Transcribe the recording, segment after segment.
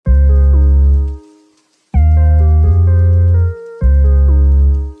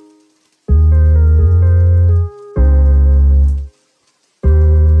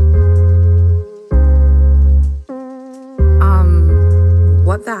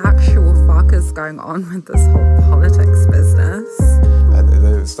actual fuck is going on with this whole politics business?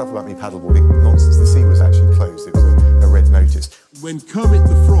 The stuff about me paddleboarding, nonsense. The sea was actually closed. It was a red notice. When Kermit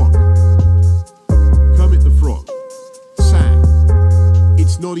the Frog sang,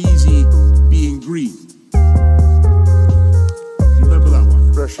 "It's not easy being green." Do you remember that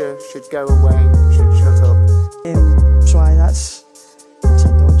one? Russia should go away, should shut up. That's a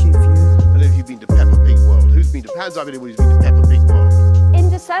dodgy view. I don't know if you've been to Peppa Pig World. Who's been to Hands up anybody's been to Peppa Pig World? In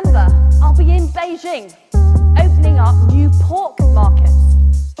December, I'll be in Beijing, opening up new pork markets.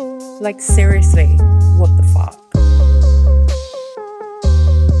 Like, seriously, what the fuck?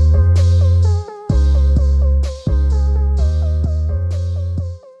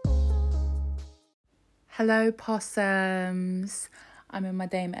 Hello, possums. I'm in my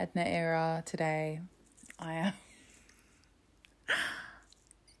Dame Edna era today. I am.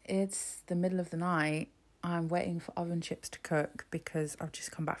 It's the middle of the night. I'm waiting for oven chips to cook because I've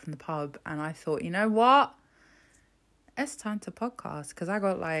just come back from the pub and I thought, you know what? It's time to podcast because I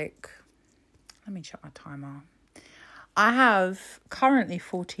got let me check my timer. I have currently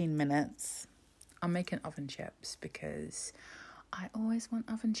 14 minutes. I'm making oven chips because I always want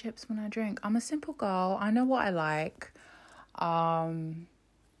oven chips when I drink. I'm a simple girl. I know what I like. I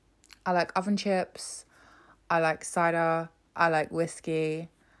like oven chips. I like cider. I like whiskey.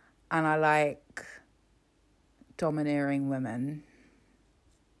 And I like domineering women.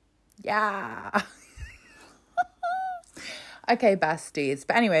 Yeah. Okay, besties.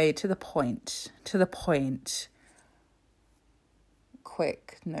 But anyway, to the point.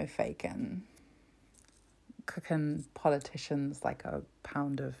 Quick, no faking. Cooking politicians like a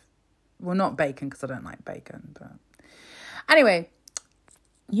pound of... Well, not bacon, because I don't like bacon. But anyway,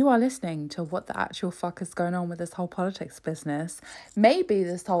 you are listening to what the actual fuck is going on with this whole politics business. Maybe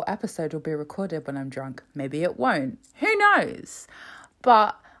this whole episode will be recorded when I'm drunk. Maybe it won't. Who knows?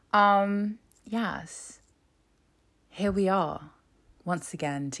 But, yes. Here we are, once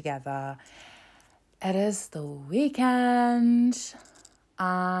again together. It is the weekend,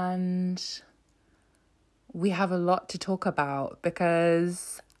 and we have a lot to talk about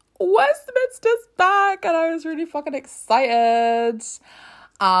because Westminster's back, and I was really fucking excited,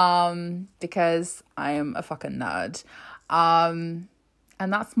 because I am a fucking nerd, and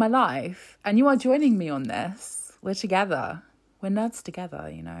that's my life. And you are joining me on this. We're together. We're nerds together,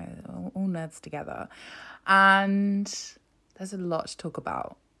 you know, all nerds together. And there's a lot to talk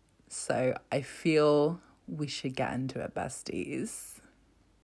about. So I feel we should get into it, besties.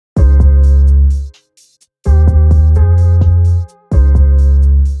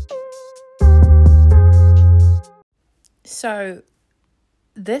 So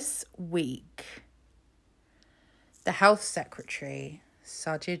this week, the Health Secretary,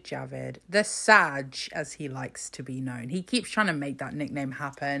 Sajid Javid, the Saj, as he likes to be known. He keeps trying to make that nickname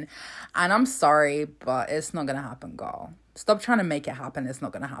happen. And I'm sorry, but it's not going to happen, girl. Stop trying to make it happen. It's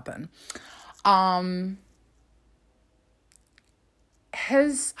not going to happen.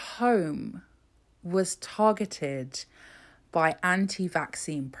 His home was targeted by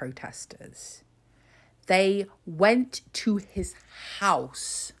anti-vaccine protesters. They went to his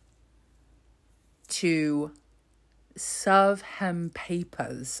house to serve him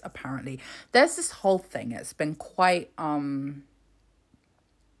papers, apparently. There's this whole thing. It's been quite a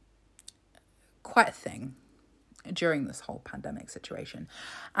thing during this whole pandemic situation.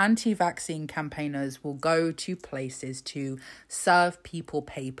 Anti-vaccine campaigners will go to places to serve people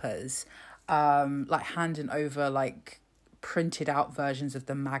papers, like handing over like printed out versions of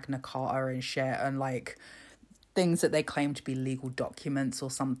the Magna Carta and shit, and like things that they claim to be legal documents or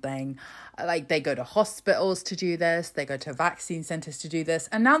something. Like, they go to hospitals to do this, they go to vaccine centres to do this,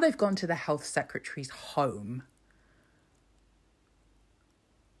 and now they've gone to the Health Secretary's home.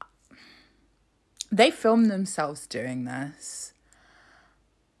 They filmed themselves doing this.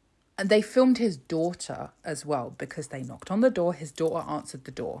 And they filmed his daughter as well, because they knocked on the door, his daughter answered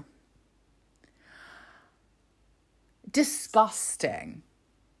the door. Disgusting.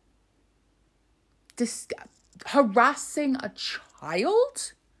 Harassing a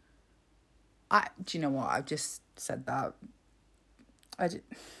child? Do you know what? I've just said that.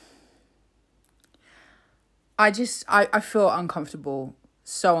 I feel uncomfortable,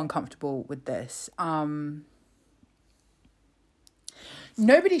 so uncomfortable with this.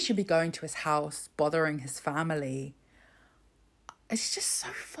 Nobody should be going to his house, bothering his family. It's just so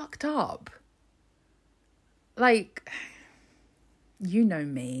fucked up. Like, you know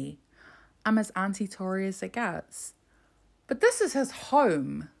me. I'm as anti-Tory as it gets. But this is his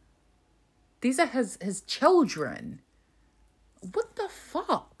home. These are his children. What the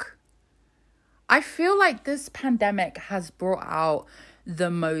fuck? I feel like this pandemic has brought out the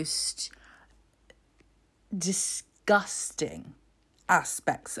most disgusting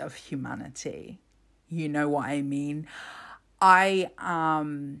aspects of humanity. You know what I mean? I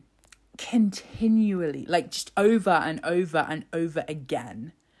am continually, like, just over and over and over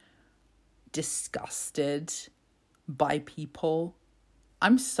again, disgusted by people.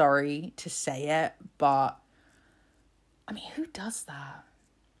 I'm sorry to say it, but I mean, who does that?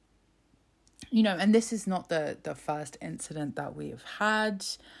 You know, and this is not the first incident that we have had.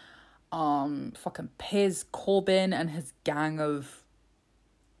 Fucking Piers Corbyn and his gang of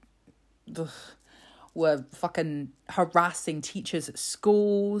were fucking harassing teachers at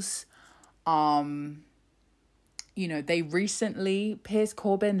schools. You know, they recently, Piers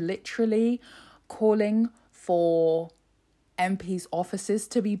Corbyn literally calling for MPs' offices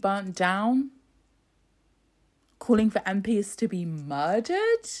to be burnt down, calling for MPs to be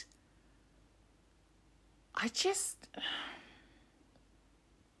murdered.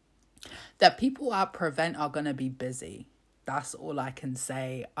 That people at Prevent are going to be busy. That's all I can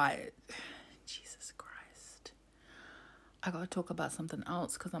say. Jesus Christ. I got to talk about something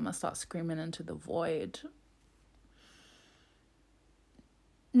else because I'm going to start screaming into the void.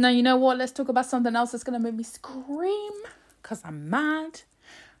 No, you know what? Let's talk about something else that's going to make me scream because I'm mad.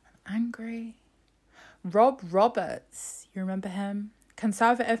 I'm angry. Rob Roberts. You remember him?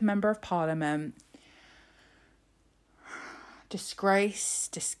 Conservative Member of Parliament. Disgrace,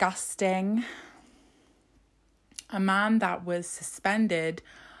 disgusting. A man that was suspended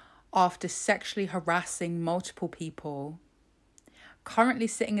after sexually harassing multiple people. Currently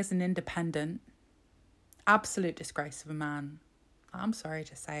sitting as an independent. Absolute disgrace of a man. I'm sorry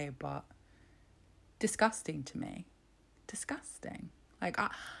to say, but disgusting to me. Disgusting. Like,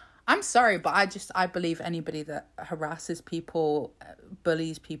 I'm sorry, but I believe anybody that harasses people,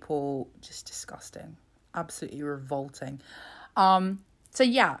 bullies people, just disgusting. Absolutely revolting. So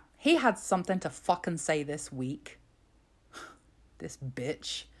yeah, he had something to fucking say this week. This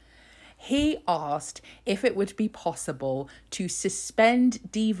bitch. He asked if it would be possible to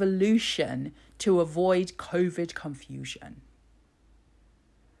suspend devolution to avoid COVID confusion.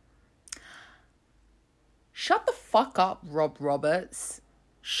 Shut the fuck up, Rob Roberts.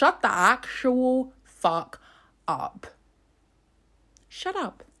 Shut the actual fuck up. Shut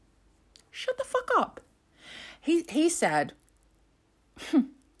up. Shut the fuck up. He said,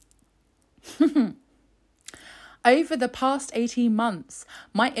 over the past 18 months,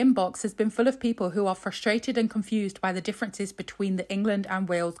 my inbox has been full of people who are frustrated and confused by the differences between the England and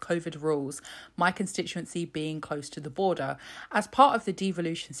Wales COVID rules, my constituency being close to the border. As part of the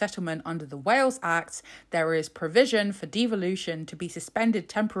devolution settlement under the Wales Act, there is provision for devolution to be suspended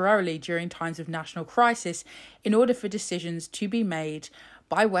temporarily during times of national crisis in order for decisions to be made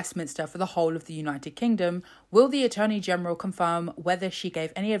by Westminster for the whole of the United Kingdom. Will the Attorney General confirm whether she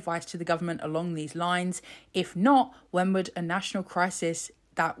gave any advice to the government along these lines? If not, when would a national crisis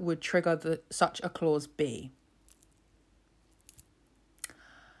that would trigger such a clause be?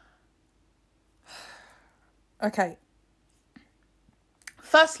 Okay.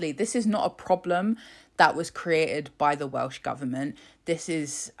 Firstly, this is not a problem that was created by the Welsh government. This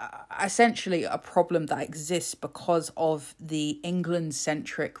is essentially a problem that exists because of the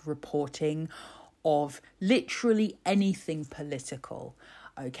England-centric reporting of literally anything political.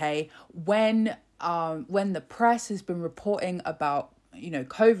 Okay, when the press has been reporting about, you know,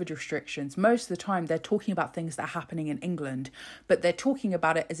 COVID restrictions, most of the time they're talking about things that are happening in England, but they're talking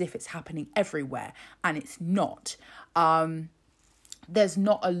about it as if it's happening everywhere, and it's not. There's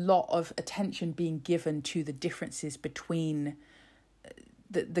not a lot of attention being given to the differences between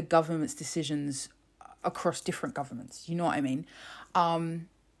the government's decisions across different governments. You know what I mean?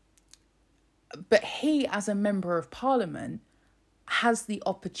 But he, as a member of parliament, has the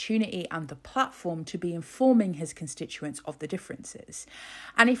opportunity and the platform to be informing his constituents of the differences.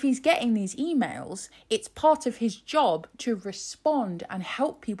 And if he's getting these emails, it's part of his job to respond and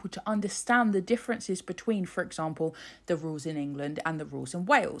help people to understand the differences between, for example, the rules in England and the rules in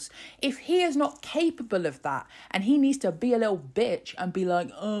Wales. If he is not capable of that and he needs to be a little bitch and be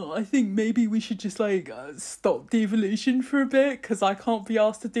like, oh, I think maybe we should just stop devolution for a bit because I can't be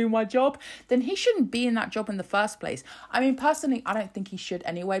asked to do my job, then he shouldn't be in that job in the first place. I mean, personally, I don't think he should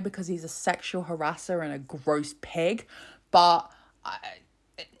anyway because he's a sexual harasser and a gross pig. But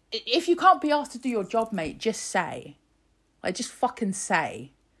if you can't be asked to do your job, mate, just say. Just fucking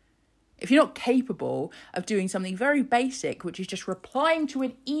say. If you're not capable of doing something very basic, which is just replying to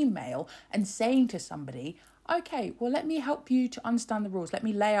an email and saying to somebody, Okay, well, let me help you to understand the rules. Let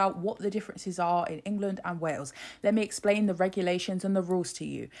me lay out what the differences are in England and Wales. Let me explain the regulations and the rules to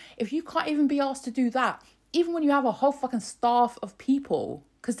you. If you can't even be asked to do that, even when you have a whole fucking staff of people,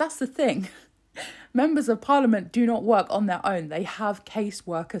 because that's the thing. Members of Parliament do not work on their own. They have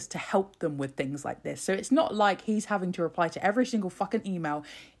caseworkers to help them with things like this. So it's not like he's having to reply to every single fucking email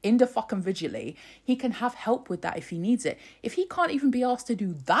individually. He can have help with that if he needs it. If he can't even be asked to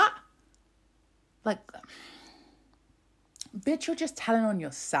do that, like, bitch, you're just telling on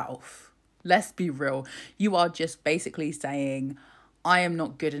yourself. Let's be real. You are just basically saying, I am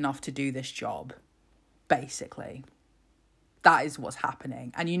not good enough to do this job. Basically. That is what's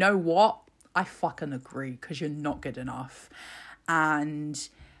happening. And you know what? I fucking agree, because you're not good enough. And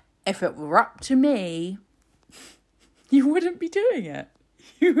if it were up to me, you wouldn't be doing it.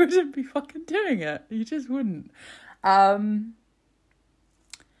 You wouldn't be fucking doing it. You just wouldn't. There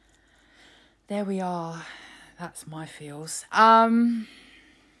we are. That's my feels. I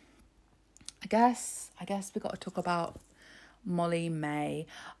guess we got to talk about Molly-Mae.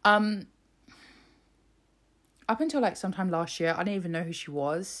 Up until like sometime last year, I didn't even know who she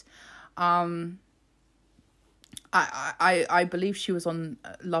was. I believe she was on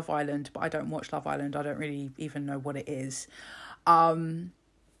Love Island, but I don't watch Love Island. I don't really even know what it is. But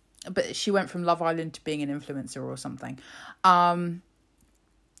she went from Love Island to being an influencer or something.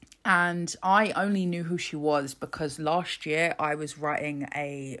 And I only knew who she was because last year I was writing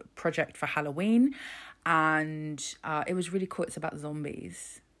a project for Halloween, and it was really cool. It's about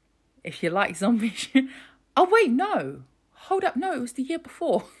zombies. If you like zombies. Oh, wait, no. Hold up. No, it was the year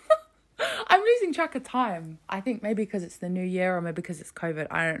before. I'm losing track of time. I think maybe because it's the new year or maybe because it's COVID.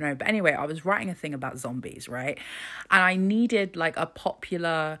 I don't know. But anyway, I was writing a thing about zombies, right? And I needed like a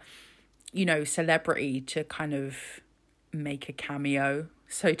popular, celebrity to kind of make a cameo,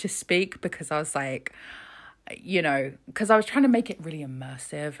 so to speak, because I was like, because I was trying to make it really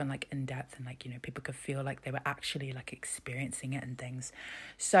immersive and like in depth and like, people could feel like they were actually like experiencing it and things.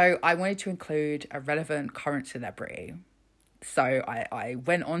 So I wanted to include a relevant current celebrity. So I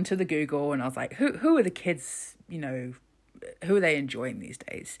went onto the Google and I was like, who are the kids, who are they enjoying these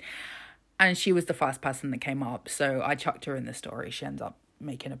days? And she was the first person that came up. So I chucked her in the story. She ends up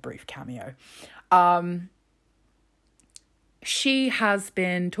making a brief cameo. She has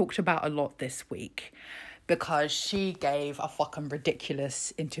been talked about a lot this week because she gave a fucking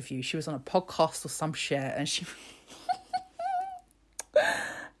ridiculous interview. She was on a podcast or some shit and she...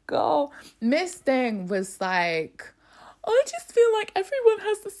 Girl, Miss Thing was like... I just feel like everyone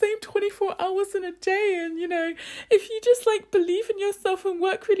has the same 24 hours in a day, and if you just like believe in yourself and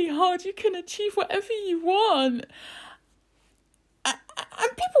work really hard, you can achieve whatever you want. And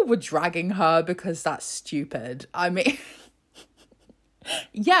people were dragging her because that's stupid. I mean,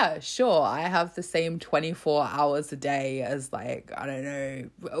 yeah, sure, I have the same 24 hours a day as like, I don't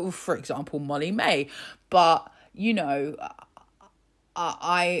know, for example, Molly-Mae, but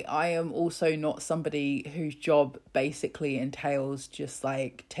I am also not somebody whose job basically entails just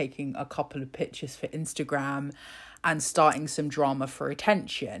like taking a couple of pictures for Instagram and starting some drama for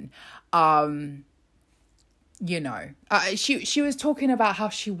attention. She was talking about how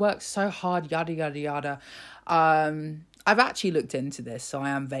she works so hard, yada, yada, yada. I've actually looked into this, so I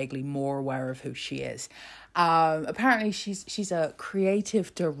am vaguely more aware of who she is. Apparently she's a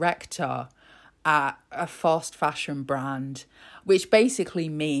creative director at a fast fashion brand, which basically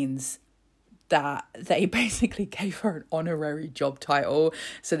means that they basically gave her an honorary job title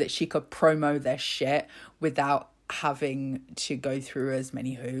so that she could promo their shit without having to go through as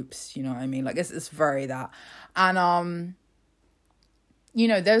many hoops, you know what I mean? Like, it's very that. And,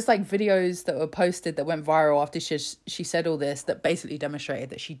 there's like videos that were posted that went viral after she said all this that basically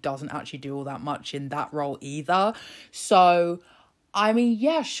demonstrated that she doesn't actually do all that much in that role either. So, I mean,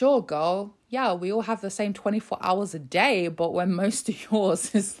 yeah, sure, girl. Yeah, we all have the same 24 hours a day, but when most of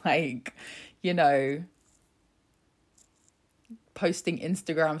yours is like, posting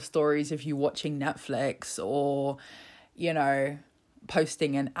Instagram stories of you watching Netflix or,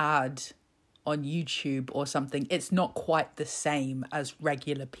 posting an ad on YouTube or something, it's not quite the same as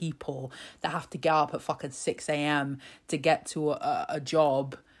regular people that have to get up at fucking 6 a.m. to get to a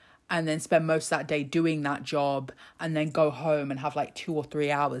job and then spend most of that day doing that job and then go home and have like 2 or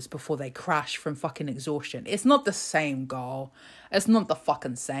 3 hours before they crash from fucking exhaustion. It's not the same, girl. It's not the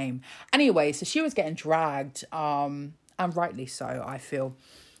fucking same. Anyway, so she was getting dragged, and rightly so, I feel.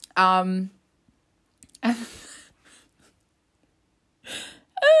 And then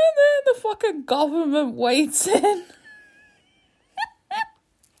the fucking government weighs in.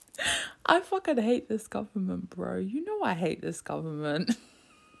 I fucking hate this government, bro. You know I hate this government.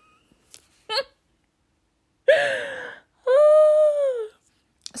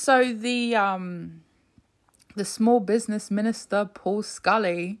 So the small business minister, Paul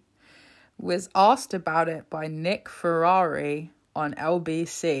Scully, was asked about it by Nick Ferrari on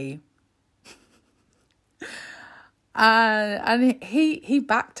LBC. And he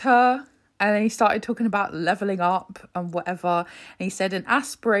backed her, and then he started talking about leveling up and whatever. And he said an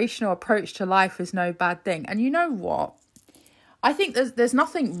aspirational approach to life is no bad thing. And you know what? I think there's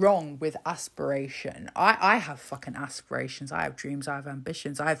nothing wrong with aspiration. I have fucking aspirations. I have dreams. I have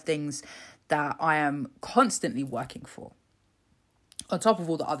ambitions. I have things that I am constantly working for. On top of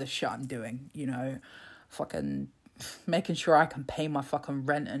all the other shit I'm doing, you know, fucking making sure I can pay my fucking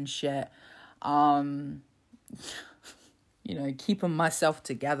rent and shit. You know, keeping myself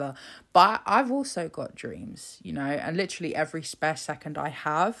together. But I've also got dreams, you know, and literally every spare second I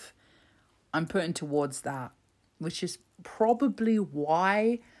have, I'm putting towards that, which is probably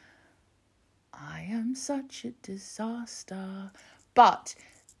why I am such a disaster. But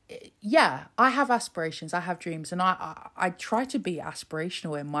yeah, I have aspirations, I have dreams, and I try to be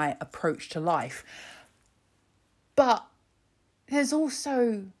aspirational in my approach to life. But there's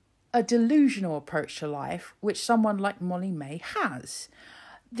also a delusional approach to life, which someone like Molly May has.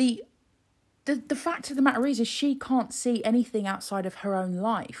 The fact of the matter is she can't see anything outside of her own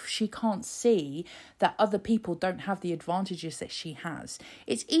life. She can't see that other people don't have the advantages that she has.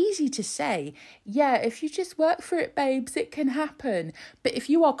 It's easy to say, yeah, if you just work for it, babes, it can happen. But if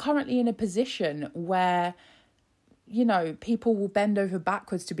you are currently in a position where, you know, people will bend over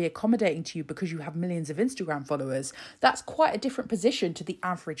backwards to be accommodating to you because you have millions of Instagram followers, that's quite a different position to the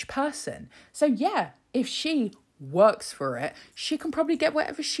average person. So yeah, if she works for it, she can probably get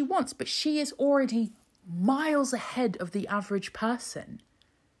whatever she wants, but she is already miles ahead of the average person.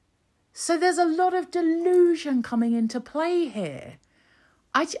 So there's a lot of delusion coming into play here.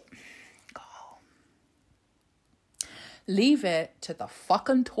 Leave it to the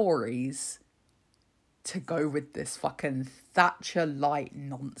fucking Tories to go with this fucking Thatcher-light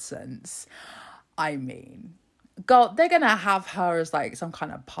nonsense. I mean, God, they're gonna have her as like some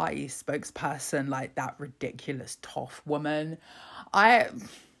kind of party spokesperson, like that ridiculous toff woman. They're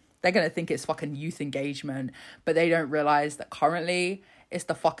gonna think it's fucking youth engagement, but they don't realize that currently it's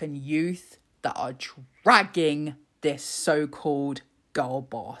the fucking youth that are dragging this so-called girl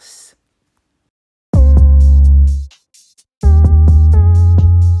boss.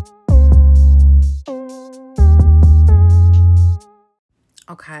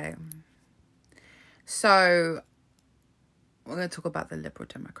 Okay, so we're going to talk about the Liberal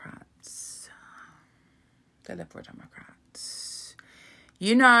Democrats. The Liberal Democrats.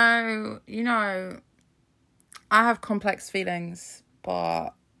 You know, I have complex feelings,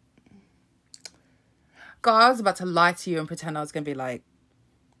 but God, I was about to lie to you and pretend I was going to be like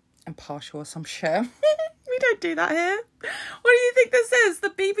impartial or some shit. We don't do that here. What do you think this is? The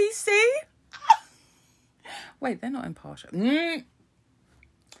BBC? Wait, they're not impartial.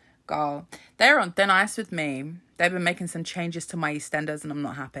 Girl, they're on thin ice with me. They've been making some changes to my EastEnders and I'm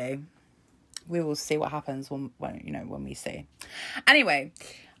not happy. We will see what happens when we see. Anyway,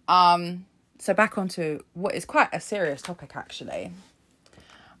 so back onto what is quite a serious topic actually.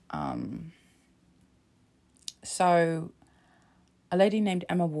 So a lady named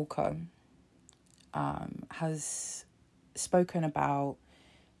Emma Walker has spoken about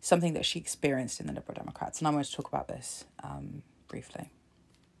something that she experienced in the Liberal Democrats, and I want to talk about this briefly.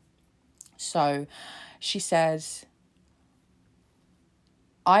 So she says,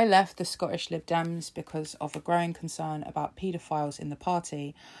 I left the Scottish Lib Dems because of a growing concern about paedophiles in the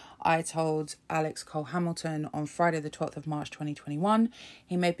party. I told Alex Cole-Hamilton on Friday the 12th of March 2021,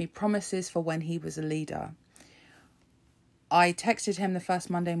 he made me promises for when he was a leader. I texted him the first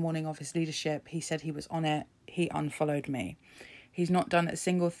Monday morning of his leadership. He said he was on it. He unfollowed me. He's not done a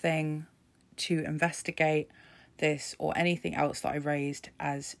single thing to investigate this or anything else that I raised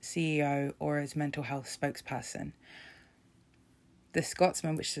as CEO or as mental health spokesperson. The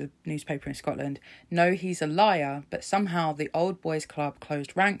Scotsman, which is a newspaper in Scotland, know he's a liar, but somehow the Old Boys Club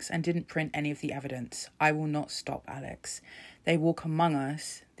closed ranks and didn't print any of the evidence. I will not stop Alex. They walk among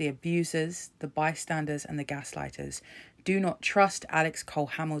us, the abusers, the bystanders and the gaslighters. Do not trust Alex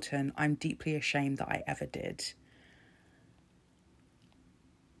Cole-Hamilton. I'm deeply ashamed that I ever did.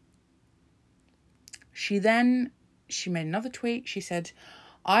 She made another tweet. She said,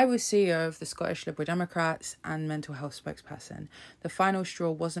 I was CEO of the Scottish Liberal Democrats and mental health spokesperson. The final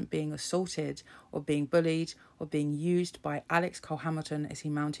straw wasn't being assaulted or being bullied or being used by Alex Cole-Hamilton as he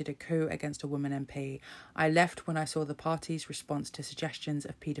mounted a coup against a woman MP. I left when I saw the party's response to suggestions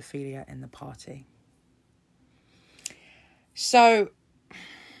of paedophilia in the party. So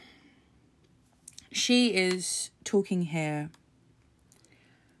she is talking here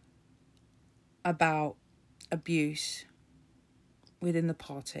about abuse within the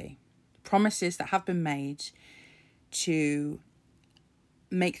party, promises that have been made to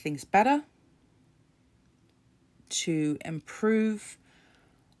make things better, to improve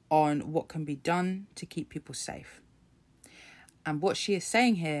on what can be done to keep people safe. And what she is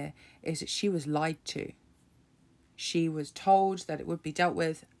saying here is that she was lied to. She was told that it would be dealt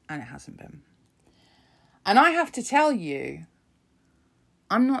with, and it hasn't been. And I have to tell you,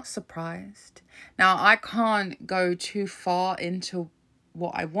 I'm not surprised. Now, I can't go too far into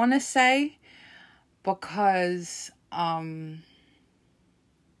what I want to say because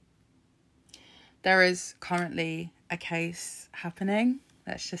there is currently a case happening.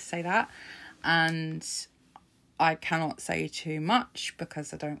 Let's just say that. And I cannot say too much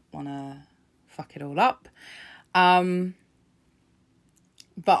because I don't want to fuck it all up. But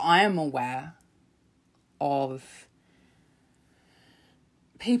I am aware of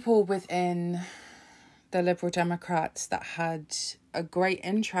people within the Liberal Democrats that had a great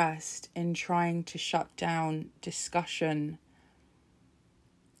interest in trying to shut down discussion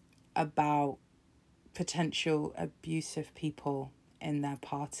about potential abusive people in their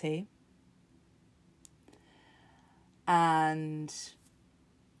party. And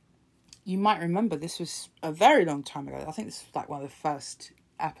you might remember this was a very long time ago. I think this was like one of the first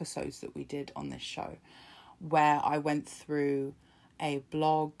episodes that we did on this show, where I went through a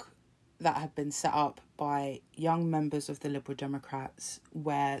blog that had been set up by young members of the Liberal Democrats,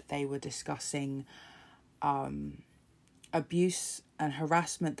 where they were discussing abuse and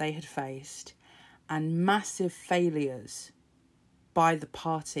harassment they had faced and massive failures by the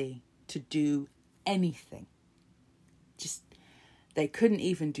party to do anything. Just, they couldn't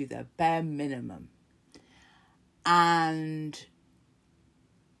even do their bare minimum. And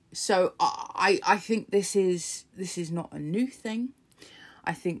so I think this is not a new thing.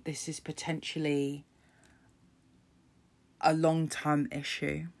 I think this is potentially a long-term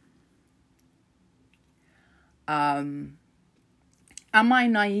issue. Am I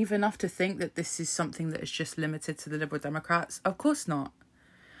naive enough to think that this is something that is just limited to the Liberal Democrats? Of course not.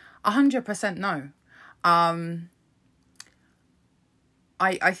 100% no.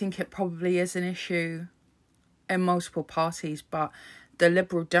 I think it probably is an issue in multiple parties, but the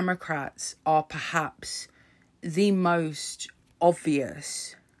Liberal Democrats are perhaps the most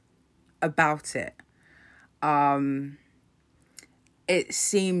obvious about it. It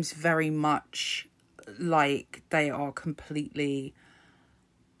seems very much like they are completely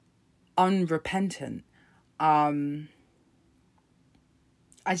unrepentant. It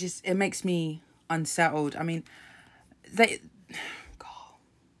makes me unsettled. I mean, the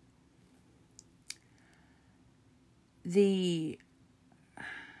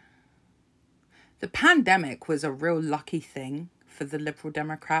pandemic was a real lucky thing for the Liberal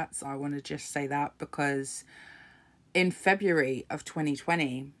Democrats. I want to just say that, because in February of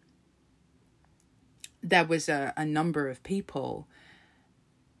 2020, there was a number of people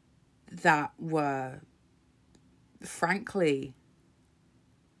that were frankly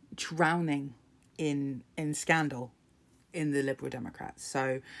drowning in scandal in the Liberal Democrats.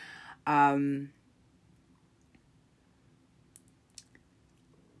 So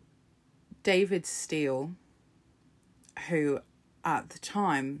David Steele, who at the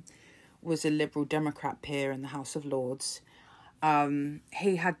time was a Liberal Democrat peer in the House of Lords,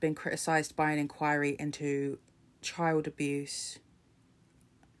 he had been criticised by an inquiry into child abuse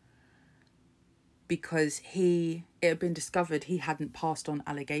because it had been discovered he hadn't passed on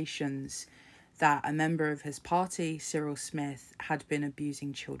allegations that a member of his party, Cyril Smith, had been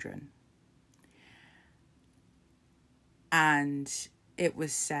abusing children. And it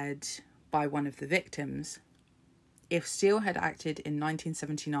was said by one of the victims, if Steele had acted in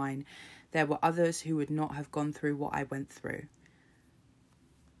 1979, there were others who would not have gone through what I went through.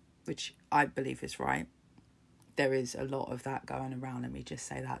 Which I believe is right. There is a lot of that going around. Let me just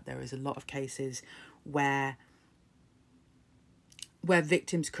say that. There is a lot of cases where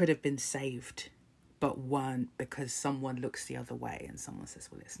victims could have been saved but weren't, because someone looks the other way and someone says,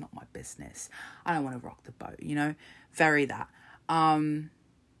 well, it's not my business. I don't want to rock the boat, very that. And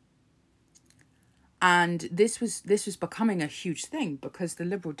this was becoming a huge thing because the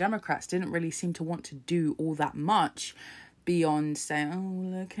Liberal Democrats didn't really seem to want to do all that much beyond saying, oh,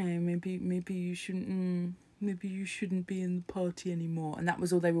 well, okay, maybe you shouldn't be in the party anymore. And that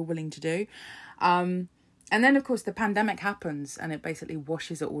was all they were willing to do. And then, of course, the pandemic happens and it basically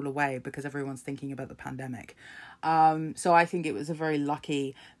washes it all away because everyone's thinking about the pandemic. So I think it was a very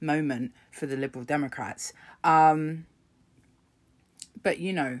lucky moment for the Liberal Democrats. But,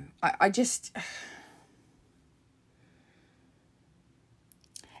 I just...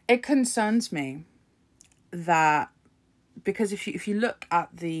 it concerns me that, because if you look at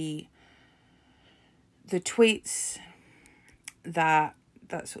the tweets that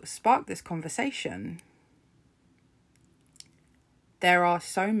sort of sparked this conversation, there are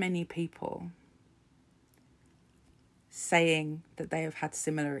so many people saying that they have had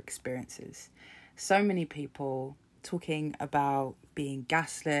similar experiences. So many people talking about being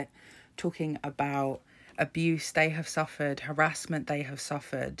gaslit, talking about abuse they have suffered, harassment they have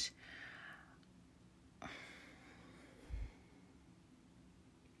suffered.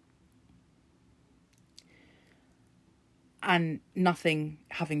 And nothing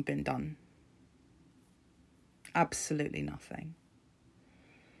having been done. Absolutely nothing.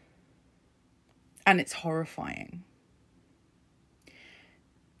 And it's horrifying.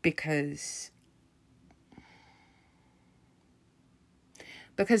 Because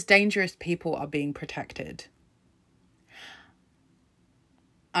dangerous people are being protected.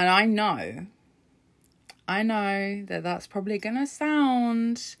 And I know that that's probably going to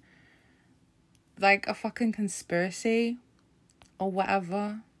sound like a fucking conspiracy or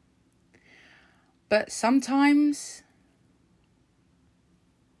whatever. But sometimes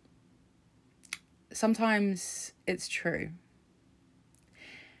it's true.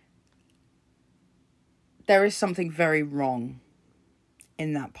 There is something very wrong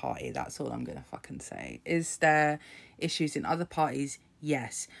in that party. That's all I'm going to fucking say. Is there issues in other parties?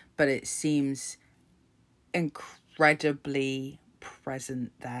 Yes. But it seems incredibly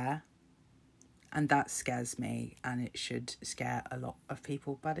present there. And that scares me, and it should scare a lot of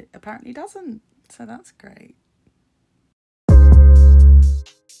people, but it apparently doesn't. So that's great.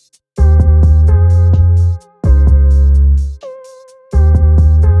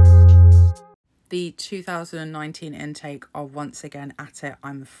 The 2019 intake are once again at it,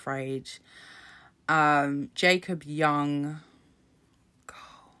 I'm afraid. Jacob Young.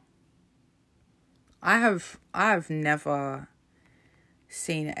 I have never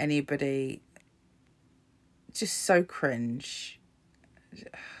seen anybody just so cringe.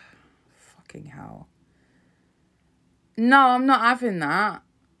 Fucking hell. No, I'm not having that.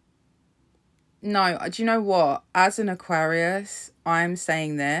 No, do you know what? As an Aquarius, I'm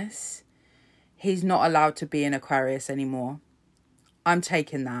saying this. He's not allowed to be an Aquarius anymore. I'm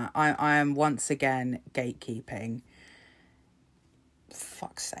taking that. I am once again gatekeeping.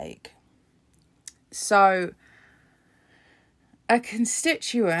 Fuck's sake. So, a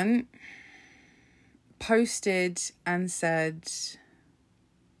constituent posted and said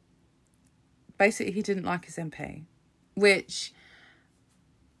basically he didn't like his MP, which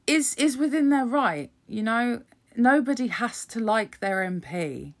is within their right, you know. Nobody has to like their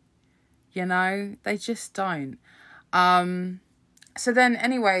MP, you know, they just don't. So then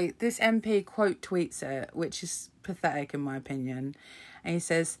anyway, this MP quote tweets it, which is pathetic in my opinion, and he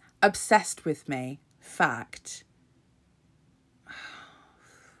says, "Obsessed with me, fact."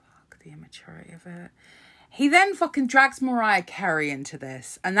 The immaturity of it. He then fucking drags Mariah Carey into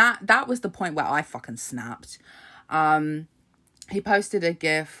this, and that was the point where I fucking snapped. He posted a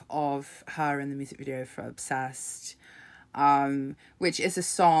gif of her in the music video for Obsessed, which is a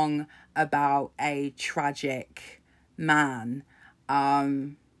song about a tragic man.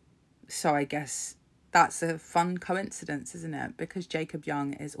 So I guess that's a fun coincidence, isn't it? Because Jacob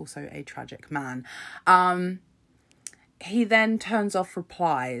Young is also a tragic man. He then turns off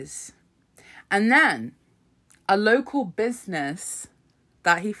replies. And then a local business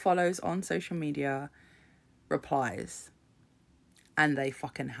that he follows on social media replies. And they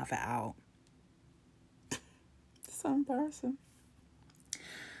fucking have it out. So embarrassing.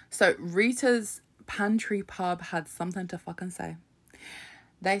 So Rita's Pantry Pub had something to fucking say.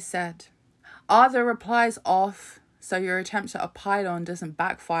 They said, "Are the replies off so your attempt at a pile-on doesn't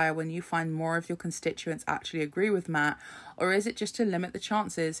backfire when you find more of your constituents actually agree with Matt? Or is it just to limit the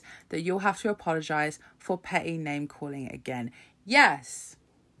chances that you'll have to apologise for petty name-calling again?" Yes.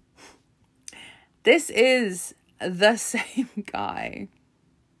 This is the same guy.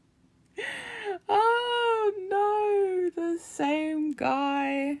 Oh, no. The same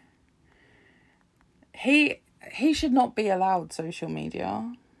guy. He should not be allowed social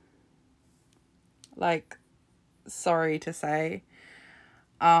media. Like, sorry to say.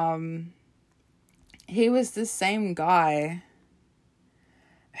 He was the same guy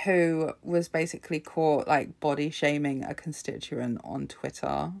who was basically caught like body shaming a constituent on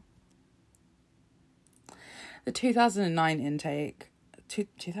Twitter. The 2019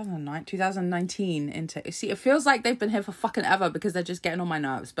 intake. See, it feels like they've been here for fucking ever because they're just getting on my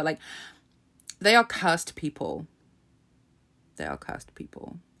nerves. But like, they are cursed people. They are cursed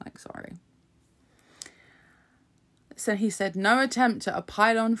people. Like, sorry. So he said, no attempt at a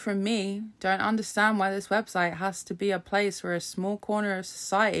pylon from me. Don't understand why this website has to be a place where a small corner of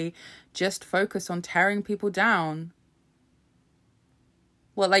society just focus on tearing people down.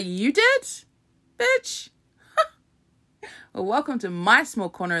 What, like you did? Bitch. Well, welcome to my small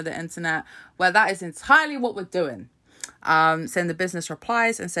corner of the internet, where that is entirely what we're doing. Saying the business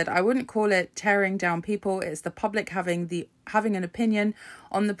replies and said, I wouldn't call it tearing down people. It's the public having an opinion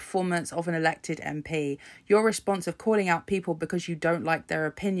on the performance of an elected MP. Your response of calling out people because you don't like their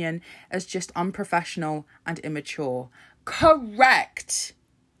opinion is just unprofessional and immature. Correct.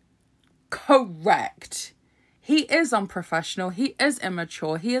 He is unprofessional. He is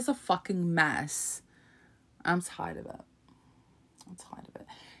immature. He is a fucking mess. I'm tired of it.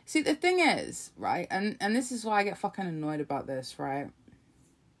 See, the thing is, right, and this is why I get fucking annoyed about this, right?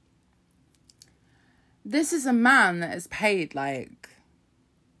 This is a man that is paid, like,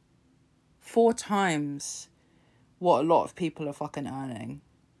 4 times what a lot of people are fucking earning.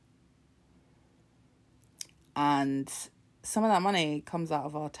 And some of that money comes out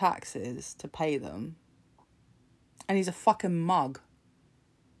of our taxes to pay them. And he's a fucking mug.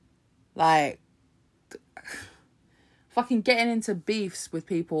 Like, fucking getting into beefs with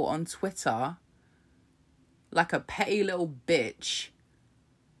people on Twitter like a petty little bitch.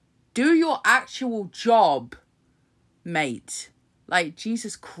 Do your actual job, mate. Like,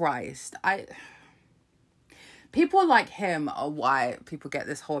 Jesus Christ. People like him are why people get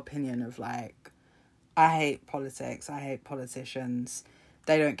this whole opinion of like, I hate politics, I hate politicians,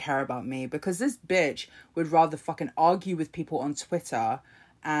 they don't care about me. Because this bitch would rather fucking argue with people on Twitter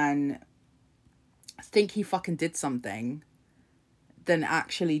and think he fucking did something than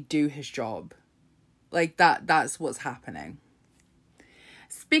actually do his job. Like, that's what's happening.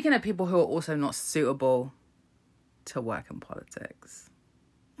 Speaking of people who are also not suitable to work in politics,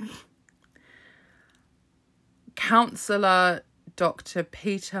 Councillor Dr.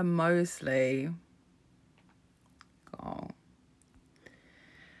 Peter Mosley. Oh.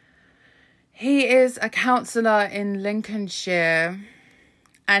 He is a councillor in Lincolnshire,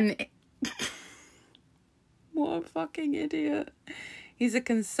 and what a fucking idiot. He's a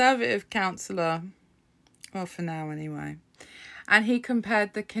Conservative councillor. Well, for now anyway. And he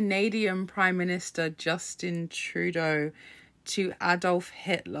compared the Canadian Prime Minister Justin Trudeau to Adolf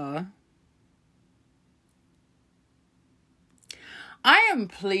Hitler. I am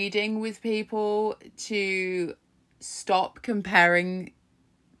pleading with people to stop comparing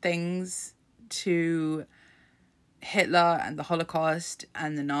things to Hitler and the Holocaust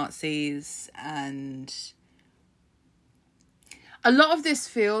and the Nazis, and a lot of this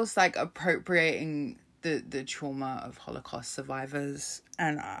feels like appropriating the trauma of Holocaust survivors,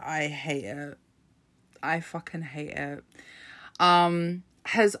 and I hate it. I fucking hate it.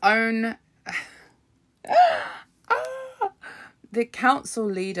 His own the council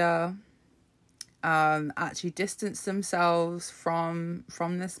leader actually distanced themselves from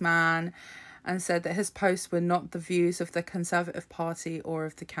this man and said that his posts were not the views of the Conservative Party or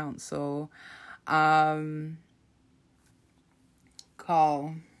of the council. Carl.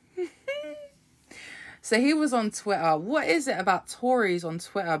 So he was on Twitter. What is it about Tories on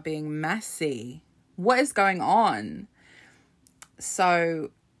Twitter being messy? What is going on?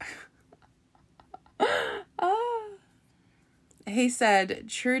 So he said,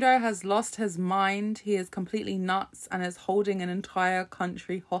 Trudeau has lost his mind. He is completely nuts and is holding an entire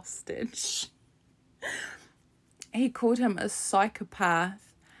country hostage. He called him a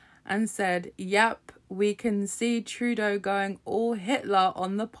psychopath and said, yep, we can see Trudeau going all Hitler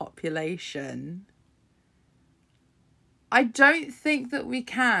on the population. I don't think that we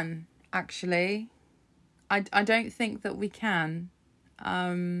can, actually. I don't think that we can.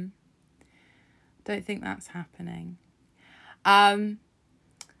 Don't think that's happening.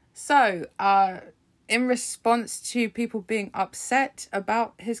 So, in response to people being upset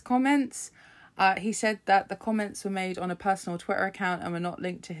about his comments, he said that the comments were made on a personal Twitter account and were not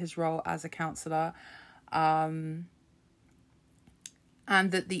linked to his role as a councillor. And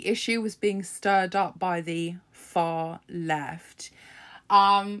that the issue was being stirred up by the far left.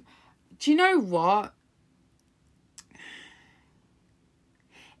 Do you know what?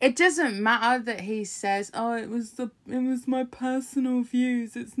 It doesn't matter that he says, oh, it was my personal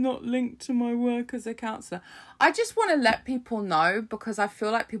views. It's not linked to my work as a counsellor. I just want to let people know, because I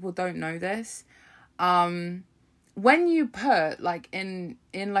feel like people don't know this. When you put, like, in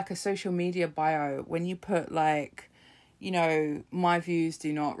like a social media bio, when you put, like, you know, my views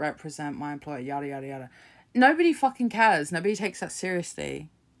do not represent my employer, yada, yada, yada. Nobody fucking cares. Nobody takes that seriously.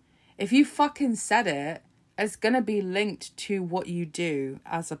 If you fucking said it, it's going to be linked to what you do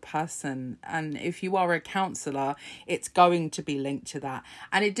as a person. And if you are a counsellor, it's going to be linked to that.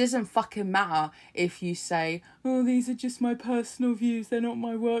 And it doesn't fucking matter if you say, oh, these are just my personal views, they're not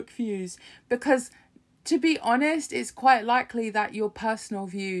my work views. Because to be honest, it's quite likely that your personal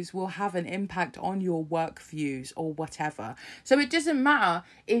views will have an impact on your work views or whatever. So it doesn't matter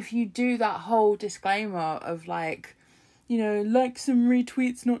if you do that whole disclaimer of like, you know, likes and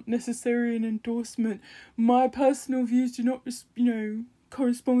retweets not necessarily an endorsement. My personal views do not, you know,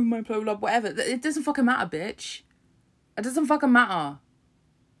 correspond with my blah, blah, whatever. It doesn't fucking matter, bitch. It doesn't fucking matter.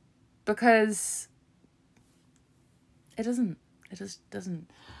 Because it doesn't. It just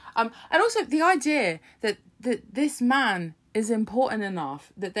doesn't. And also the idea that this man is important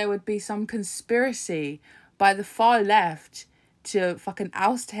enough that there would be some conspiracy by the far left to fucking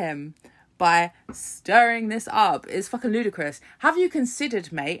oust him by stirring this up is fucking ludicrous. Have you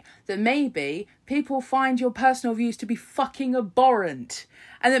considered, mate, that maybe people find your personal views to be fucking abhorrent?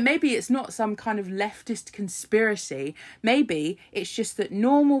 And that maybe it's not some kind of leftist conspiracy. Maybe it's just that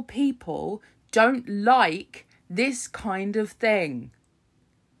normal people don't like this kind of thing.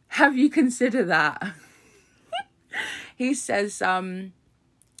 Have you considered that? He says,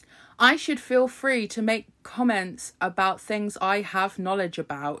 I should feel free to make comments about things I have knowledge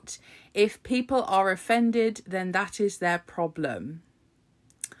about. If people are offended, then that is their problem.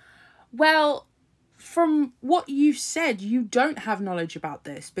 Well, from what you said, you don't have knowledge about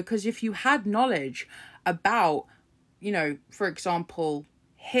this, because if you had knowledge about, you know, for example,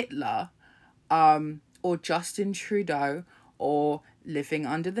 Hitler, or Justin Trudeau, or living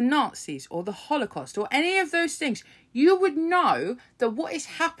under the Nazis, or the Holocaust, or any of those things, you would know that what is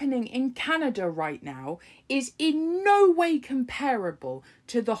happening in Canada right now is in no way comparable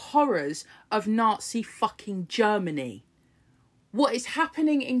to the horrors of Nazi fucking Germany. What is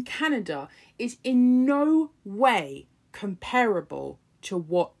happening in Canada is in no way comparable to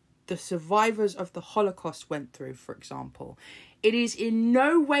what the survivors of the Holocaust went through, for example. It is in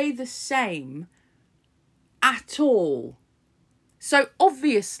no way the same at all. So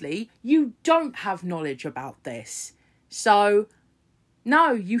obviously you don't have knowledge about this. So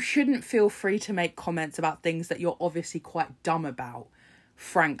no, you shouldn't feel free to make comments about things that you're obviously quite dumb about,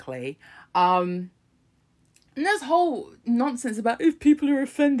 frankly. And there's whole nonsense about if people are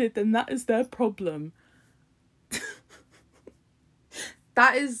offended, then that is their problem.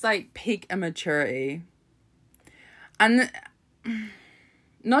 That is like peak immaturity. And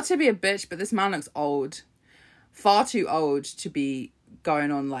not to be a bitch, but this man looks old. Far too old to be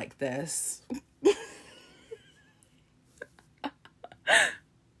going on like this.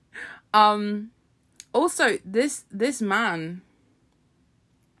 Also, this man,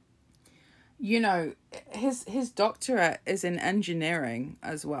 you know, his doctorate is in engineering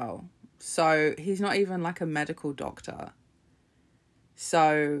as well. So he's not even like a medical doctor.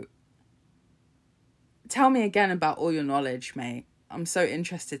 So tell me again about all your knowledge, mate. I'm so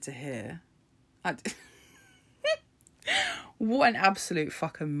interested to hear. What an absolute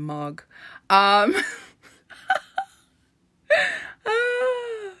fucking mug.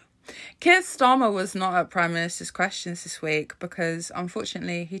 Keir Starmer was not at Prime Minister's Questions this week because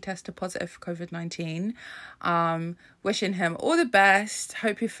unfortunately he tested positive for COVID-19. Wishing him all the best.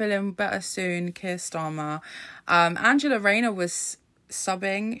 Hope you're feeling better soon, Keir Starmer. Angela Rayner was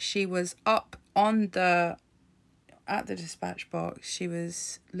subbing. She was up on at the dispatch box. She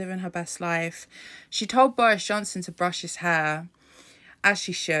was living her best life. She told Boris Johnson to brush his hair, as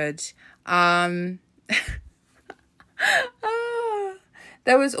she should. There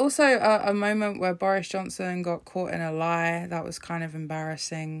was also a moment where Boris Johnson got caught in a lie. That was kind of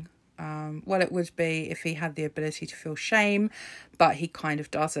embarrassing. Well, it would be if he had the ability to feel shame, but he kind of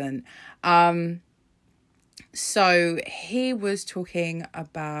doesn't. So he was talking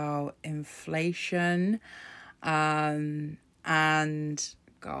about inflation, and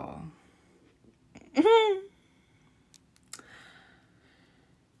God.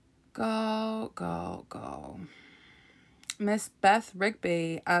 Go. Miss Beth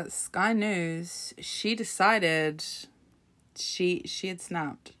Rigby at Sky News, she decided she had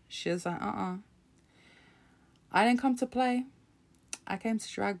snapped. She was like, I didn't come to play. I came to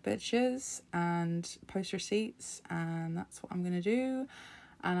drag bitches and post receipts, and that's what I'm going to do.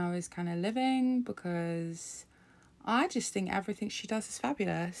 And I was kind of living because I just think everything she does is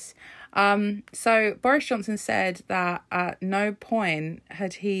fabulous. So Boris Johnson said that at no point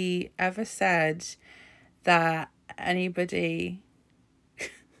had he ever said that anybody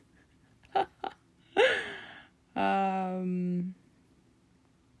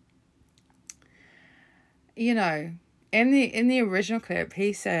you know, in the original clip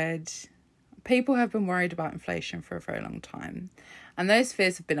he said people have been worried about inflation for a very long time, and those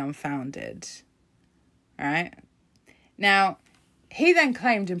fears have been unfounded. All right? Now, he then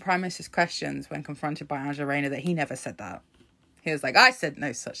claimed in Prime Minister's Questions when confronted by Angela Rayner that he never said that. He was like, I said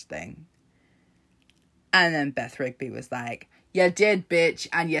no such thing. And then Beth Rigby was like, you did, bitch,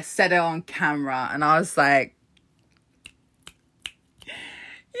 and you said it on camera. And I was like,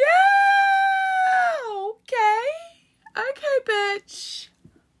 yeah, okay, bitch.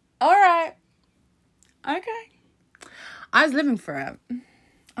 All right. Okay. I was living for it.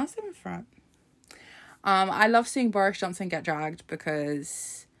 I love seeing Boris Johnson get dragged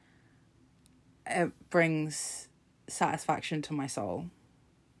because it brings satisfaction to my soul.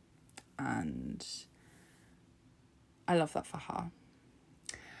 And I love that for her.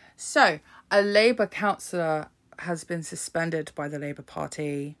 So, a Labour councillor has been suspended by the Labour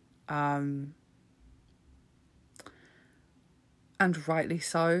Party. And rightly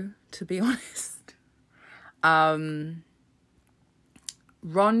so, to be honest. Ron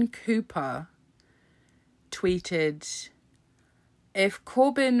Cooper tweeted, if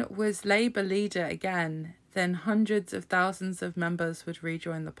Corbyn was Labour leader again, then hundreds of thousands of members would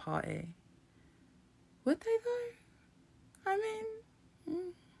rejoin the party. Would they though? I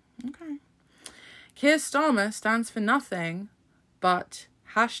mean, okay. Keir Starmer stands for nothing but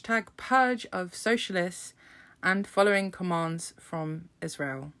 #purge of socialists and following commands from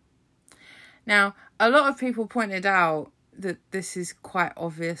Israel. Now, a lot of people pointed out that this is quite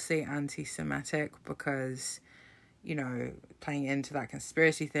obviously anti-Semitic because, you know, playing into that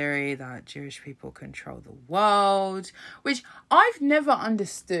conspiracy theory that Jewish people control the world, which I've never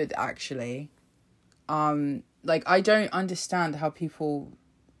understood, actually. Like, I don't understand how people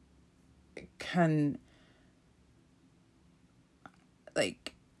can,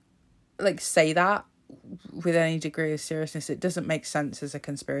 like say that with any degree of seriousness. It doesn't make sense as a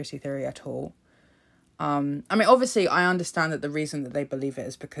conspiracy theory at all. I mean, obviously, I understand that the reason that they believe it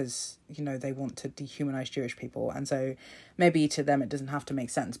is because, you know, they want to dehumanize Jewish people. And so maybe to them it doesn't have to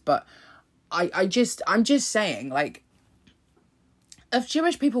make sense. But I'm just saying, like, if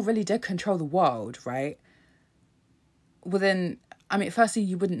Jewish people really did control the world, right? Well, then, I mean, firstly,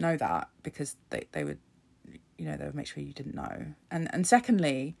 you wouldn't know that because they would, you know, they would make sure you didn't know. And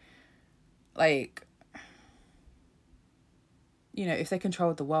secondly, like, you know, if they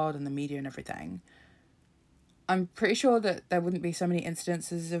controlled the world and the media and everything, I'm pretty sure that there wouldn't be so many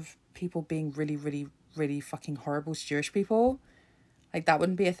incidences of people being really, really, really fucking horrible to Jewish people. Like, that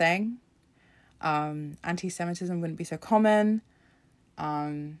wouldn't be a thing. Anti-Semitism wouldn't be so common.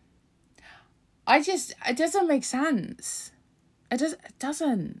 It doesn't make sense. It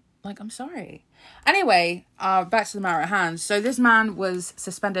doesn't. Like, I'm sorry. Anyway, back to the matter at hand. So this man was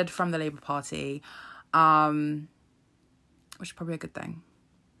suspended from the Labour Party, which is probably a good thing.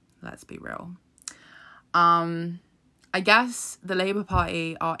 Let's be real. I guess the Labour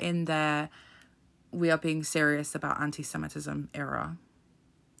Party are in their we are being serious about anti-Semitism era,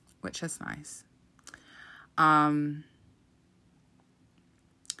 which is nice. I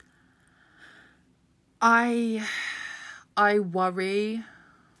worry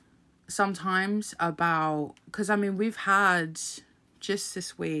sometimes about, because I mean, we've had, just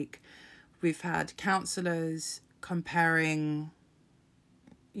this week, we've had councillors comparing,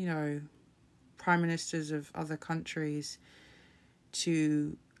 you know, prime ministers of other countries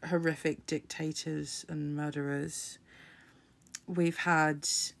to horrific dictators and murderers. We've had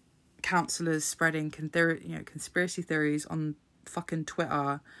councillors spreading conspiracy theories on fucking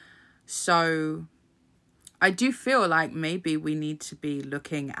Twitter. So I do feel like maybe we need to be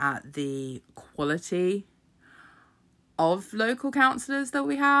looking at the quality of local councillors that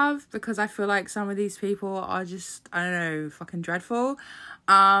we have, because I feel like some of these people are just, I don't know, fucking dreadful.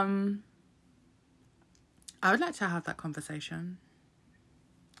 I would like to have that conversation.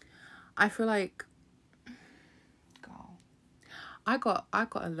 I feel like, God, I got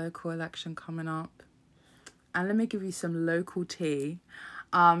a local election coming up, and let me give you some local tea.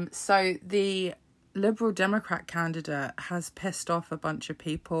 So the Liberal Democrat candidate has pissed off a bunch of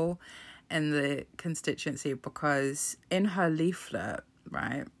people in the constituency because in her leaflet,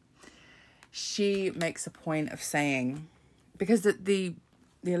 right, she makes a point of saying, because the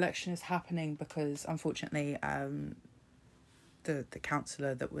election is happening because, unfortunately, the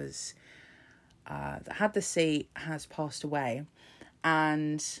councillor that was that had the seat has passed away.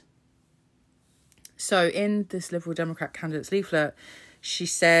 And so in this Liberal Democrat candidate's leaflet, she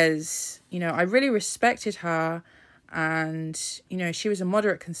says, you know, I really respected her, and, you know, she was a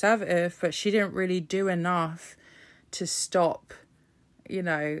moderate conservative, but she didn't really do enough to stop, you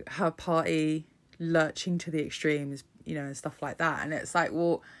know, her party lurching to the extremes, you know, and stuff like that. And it's like,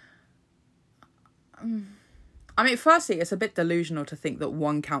 well, I mean, firstly, it's a bit delusional to think that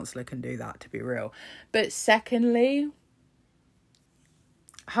one councillor can do that, to be real. But secondly,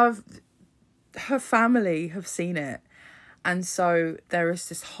 her family have seen it. And so there is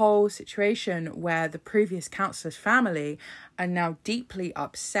this whole situation where the previous councillor's family are now deeply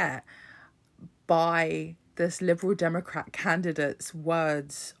upset by this Liberal Democrat candidate's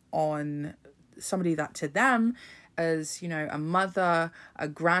words on somebody that to them as, you know, a mother, a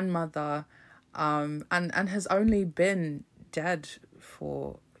grandmother, and has only been dead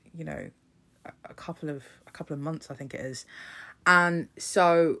for, you know, a couple of months, I think it is. And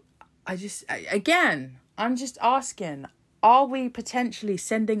so I'm just asking, are we potentially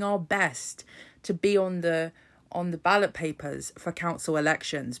sending our best to be on the ballot papers for council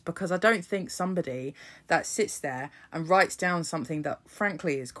elections? Because I don't think somebody that sits there and writes down something that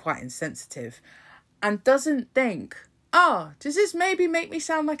frankly is quite insensitive and doesn't think, oh, does this maybe make me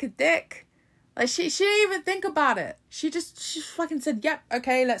sound like a dick? Like, she didn't even think about it. She fucking said, yep,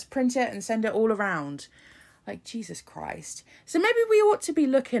 okay, let's print it and send it all around. Like, Jesus Christ. So maybe we ought to be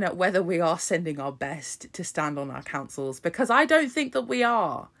looking at whether we are sending our best to stand on our councils, because I don't think that we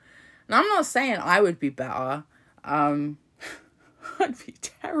are. And I'm not saying I would be better. I'd be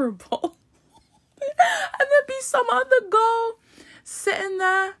terrible. And there'd be some other girl sitting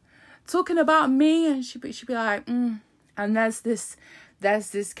there talking about me, and she'd be like, And there's this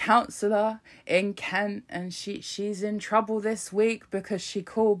councillor in Kent, and she's in trouble this week because she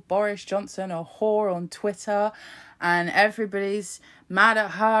called Boris Johnson a whore on Twitter, and everybody's mad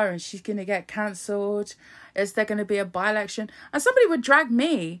at her, and she's going to get cancelled. Is there going to be a by-election? And somebody would drag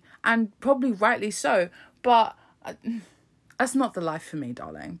me, and probably rightly so, but that's not the life for me,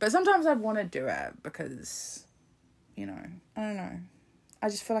 darling. But sometimes I'd want to do it because, you know, I don't know. I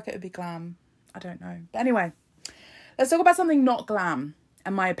just feel like it would be glam. I don't know. But anyway, let's talk about something not glam,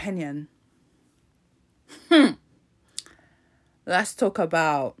 in my opinion. Let's talk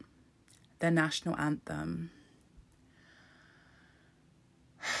about the national anthem.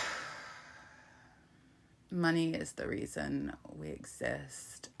 Money is the reason we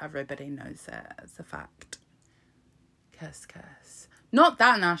exist. Everybody knows it. It's a fact. Kiss, kiss. Not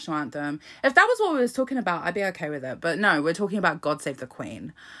that national anthem. If that was what we was talking about, I'd be okay with it. But no, we're talking about God Save the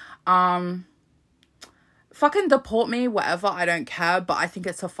Queen. Fucking deport me, whatever, I don't care, but I think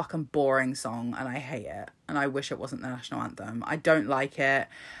it's a fucking boring song and I hate it. And I wish it wasn't the national anthem. I don't like it.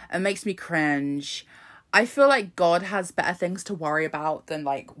 It makes me cringe. I feel like God has better things to worry about than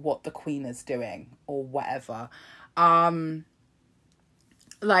like what the Queen is doing or whatever. Like,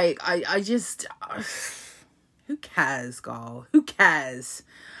 I just... who cares, girl? Who cares?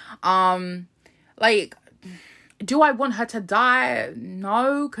 Like, do I want her to die?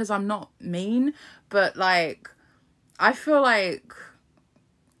 No, because I'm not mean. But, like, I feel like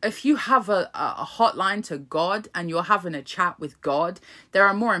if you have a hotline to God and you're having a chat with God, there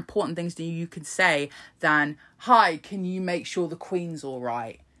are more important things that you can say than, hi, can you make sure the Queen's all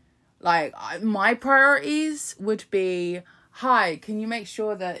right? Like, my priorities would be, hi, can you make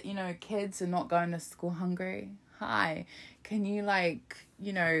sure that, you know, kids are not going to school hungry? Hi, can you, like,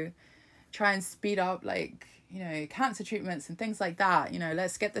 you know, try and speed up, like, you know, cancer treatments and things like that. You know,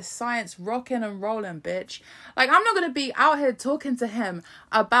 let's get the science rocking and rolling, bitch. Like, I'm not going to be out here talking to him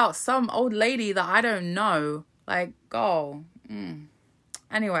about some old lady that I don't know. Like, go.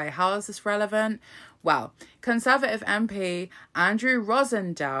 Anyway, how is this relevant? Well, Conservative MP Andrew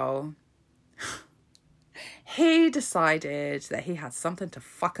Rosendale, he decided that he had something to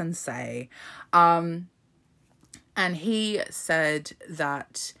fucking say. And he said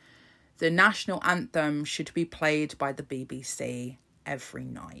that the national anthem should be played by the BBC every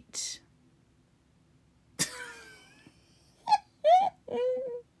night.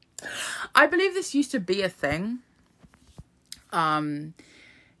 I believe this used to be a thing. You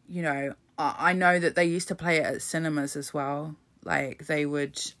know, I know that they used to play it at cinemas as well. Like, they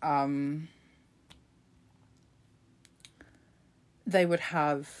would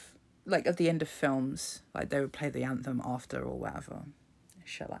have, like, at the end of films, like, they would play the anthem after or whatever.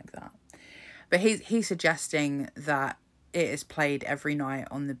 Shit like that. But he's suggesting that it is played every night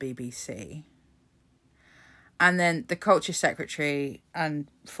on the BBC. And then the Culture Secretary and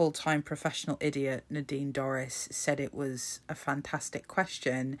full-time professional idiot Nadine Dorries said it was a fantastic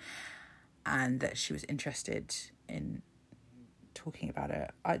question and that she was interested in talking about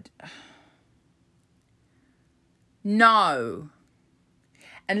it. No.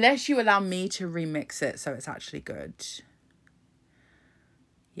 Unless you allow me to remix it so it's actually good.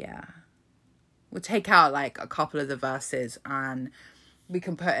 Yeah. We'll take out, like, a couple of the verses and we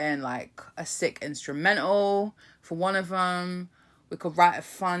can put in, like, a sick instrumental for one of them. We could write a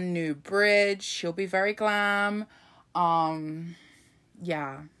fun new bridge. She'll be very glam.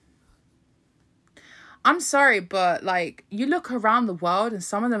 Yeah. I'm sorry, but like, you look around the world and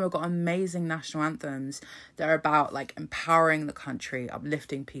some of them have got amazing national anthems that are about like empowering the country,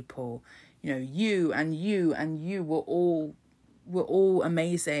 uplifting people. You know, you and you and you were all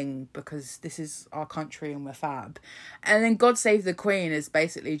amazing because this is our country and we're fab. And then God Save the Queen is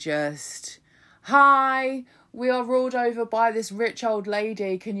basically just, hi, we are ruled over by this rich old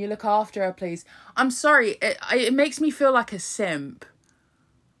lady. Can you look after her, please? I'm sorry. It makes me feel like a simp.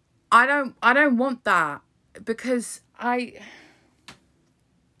 I don't want that because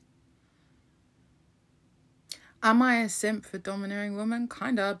am I a simp for domineering women?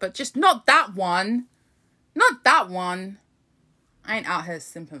 Kinda, but just not that one. Not that one. I ain't out here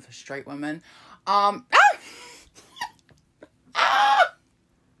simping for straight women. No.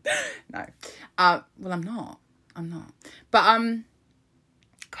 Well, I'm not. But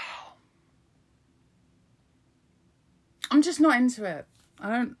I'm just not into it.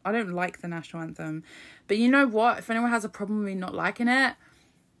 I don't like the national anthem. But you know what? If anyone has a problem with me not liking it,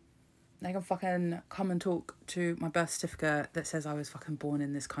 they can fucking come and talk to my birth certificate that says I was fucking born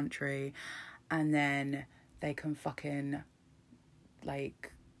in this country. And then they can fucking,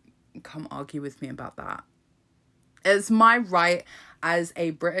 like, come argue with me about that. It's my right as a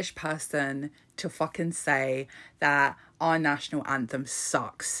British person to fucking say that our national anthem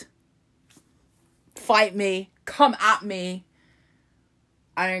sucks. Fight me. Come at me.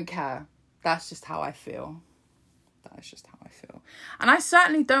 I don't care. That's just how I feel. And I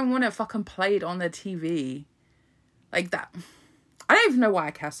certainly don't want it fucking played on the TV. Like that. I don't even know why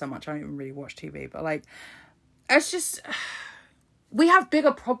I care so much. I don't even really watch TV. But like, it's just, we have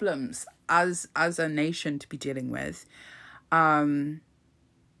bigger problems as a nation to be dealing with. There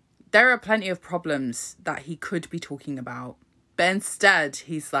are plenty of problems that he could be talking about. But instead,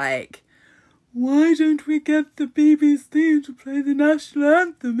 he's like, why don't we get the BBC to play the national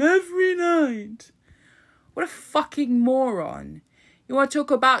anthem every night? What a fucking moron. You want to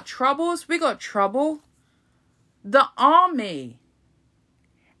talk about troubles? We got trouble. The army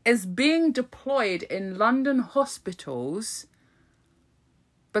is being deployed in London hospitals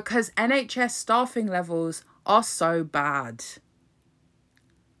because NHS staffing levels are so bad.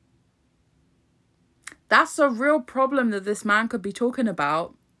 That's a real problem that this man could be talking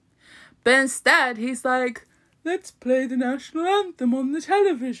about. But instead, he's like, let's play the national anthem on the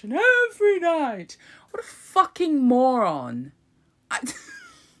television every night. What a fucking moron. You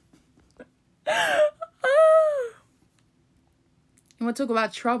want to talk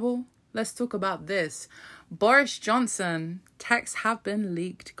about trouble? Let's talk about this. Boris Johnson. Texts have been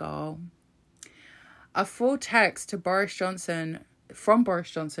leaked, girl. A full text to Boris Johnson, from Boris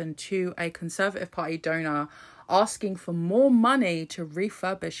Johnson to a Conservative Party donor asking for more money to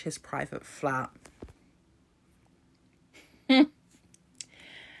refurbish his private flat.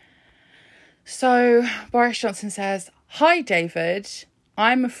 So Boris Johnson says, hi David,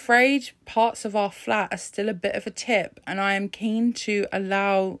 I'm afraid parts of our flat are still a bit of a tip and I am keen to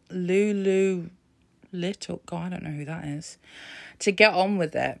allow Lulu Little, God, I don't know who that is, to get on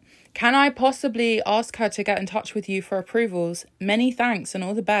with it. Can I possibly ask her to get in touch with you for approvals? Many thanks and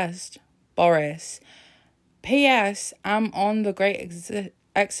all the best, Boris. P.S. I'm on the great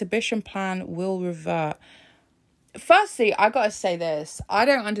exhibition plan, will revert. Firstly, I gotta say this. I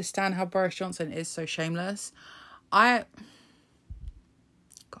don't understand how Boris Johnson is so shameless. God.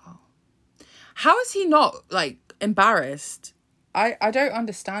 How is he not, like, embarrassed? I don't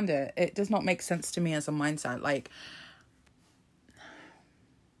understand it. It does not make sense to me as a mindset. Like,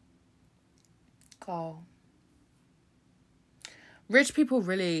 God. Rich people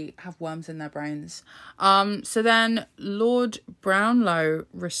really have worms in their brains. So then Lord Brownlow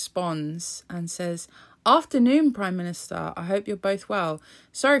responds and says, afternoon, Prime Minister. I hope you're both well.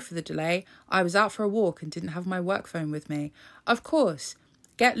 Sorry for the delay. I was out for a walk and didn't have my work phone with me. Of course.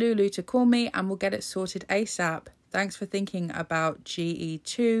 Get Lulu to call me and we'll get it sorted ASAP. Thanks for thinking about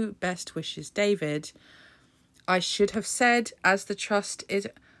GE2. Best wishes, David. I should have said, as the trust is...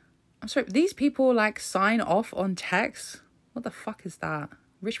 I'm sorry, these people, like, sign off on text? What the fuck is that?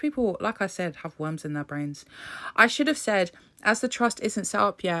 Rich people, like I said, have worms in their brains. I should have said, as the trust isn't set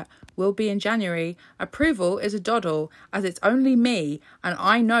up yet, will be in January. Approval is a doddle, as it's only me, and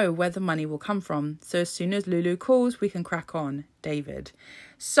I know where the money will come from. So as soon as Lulu calls, we can crack on. David.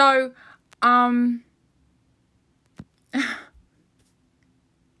 So,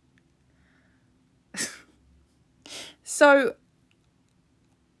 So,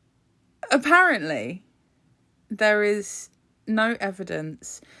 apparently, there is no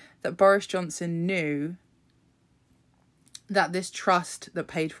evidence that Boris Johnson knew that this trust that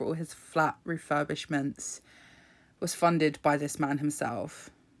paid for all his flat refurbishments was funded by this man himself.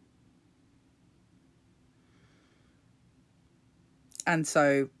 And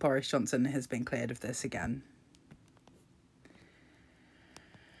so Boris Johnson has been cleared of this again.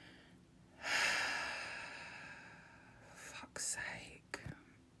 Fuck's sake.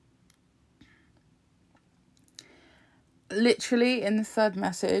 Literally in the third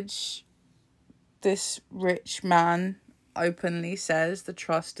message, this rich man openly says the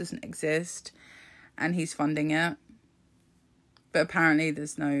trust doesn't exist and he's funding it. But apparently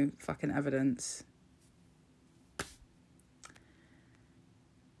there's no fucking evidence.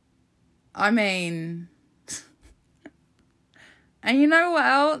 I mean, and you know what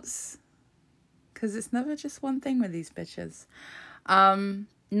else? Because it's never just one thing with these bitches.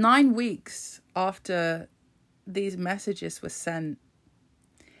 9 weeks after these messages were sent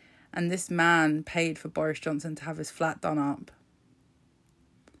and this man paid for Boris Johnson to have his flat done up,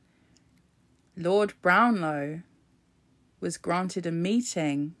 Lord Brownlow was granted a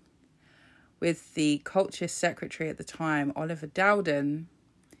meeting with the Culture Secretary at the time, Oliver Dowden,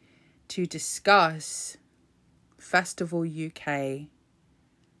 to discuss Festival UK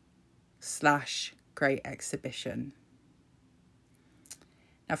 / Great Exhibition.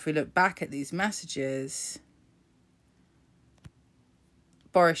 Now, if we look back at these messages,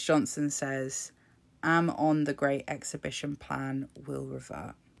 Boris Johnson says, "Am on the Great Exhibition plan, will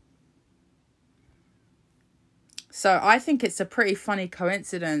revert." So I think it's a pretty funny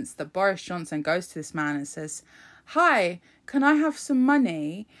coincidence that Boris Johnson goes to this man and says, "Hi, can I have some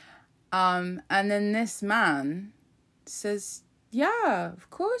money?" And then this man says, "Yeah, of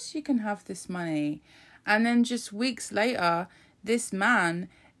course you can have this money." And then just weeks later, this man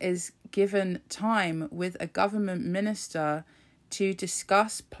is given time with a government minister to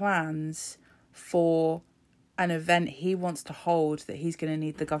discuss plans for an event he wants to hold that he's going to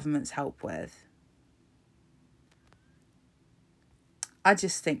need the government's help with. I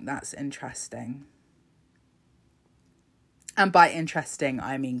just think that's interesting. And by interesting,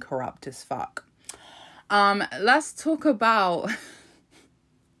 I mean corrupt as fuck. Let's talk about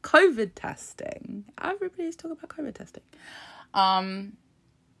COVID testing. Everybody's talking about COVID testing.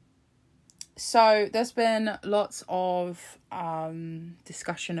 So there's been lots of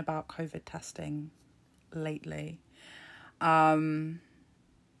discussion about COVID testing lately. It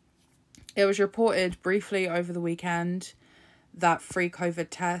was reported briefly over the weekend that free COVID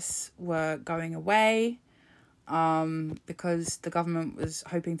tests were going away because the government was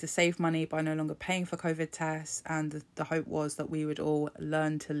hoping to save money by no longer paying for COVID tests, and the hope was that we would all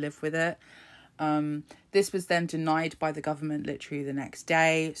learn to live with it. This was then denied by the government literally the next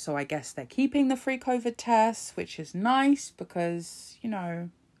day, so I guess they're keeping the free COVID tests, which is nice because, you know,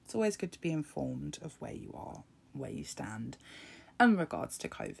 it's always good to be informed of where you are, where you stand in regards to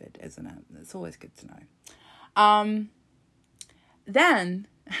COVID, isn't it? It's always good to know. Then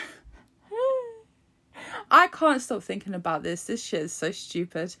I can't stop thinking about this. This shit is so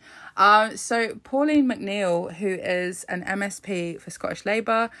stupid. So Pauline McNeill, who is an MSP for Scottish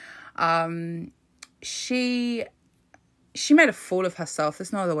Labour, she made a fool of herself.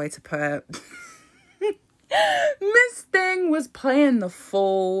 There's no other way to put it. Miss Thing was playing the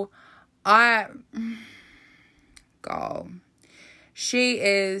fool. She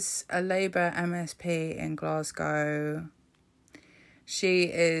is a Labour MSP in Glasgow. She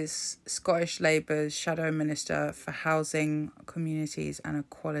is Scottish Labour's Shadow Minister for Housing, Communities and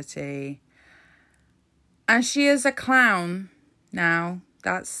Equality. And she is a clown now.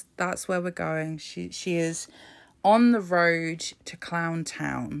 That's where we're going. She is on the road to Clown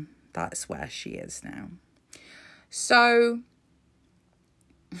Town. That's where she is now. So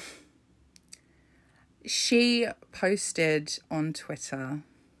she posted on Twitter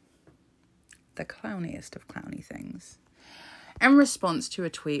the clowniest of clowny things in response to a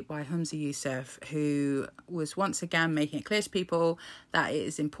tweet by Humza Yousaf, who was once again making it clear to people that it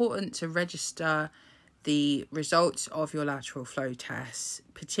is important to register the results of your lateral flow tests,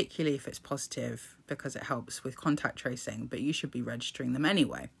 particularly if it's positive, because it helps with contact tracing, but you should be registering them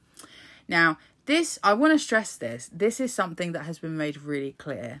anyway. Now, I want to stress this is something that has been made really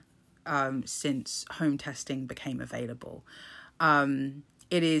clear since home testing became available.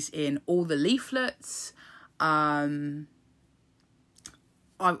 It is in all the leaflets.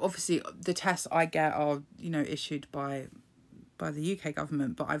 Obviously, the tests I get are, issued by the UK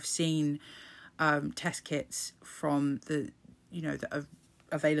government, but I've seen test kits from that are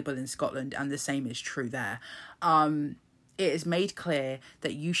available in Scotland, and the same is true there. It is made clear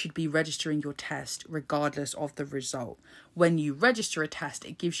that you should be registering your test regardless of the result. When you register a test,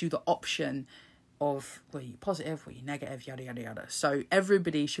 it gives you the option of were you positive, were you negative, yada, yada, yada. So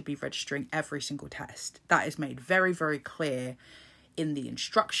everybody should be registering every single test. That is made very, very clear in the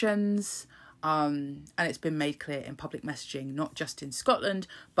instructions. And it's been made clear in public messaging, not just in Scotland,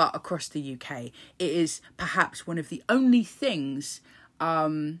 but across the UK. It is perhaps one of the only things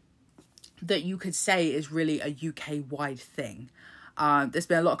that you could say is really a UK-wide thing. There's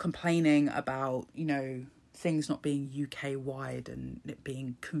been a lot of complaining about, you know, things not being UK-wide and it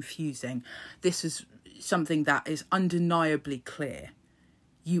being confusing. This is something that is undeniably clear.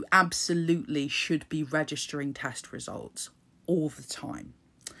 You absolutely should be registering test results all the time.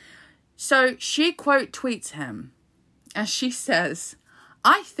 So she quote tweets him and she says,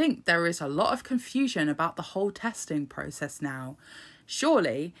 "I think there is a lot of confusion about the whole testing process now.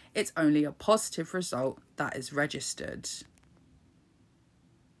 Surely it's only a positive result that is registered."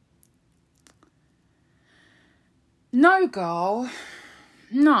 No, girl.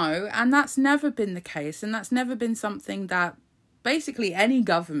 No, and that's never been the case. And that's never been something that basically any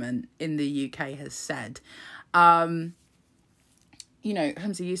government in the UK has said. You know,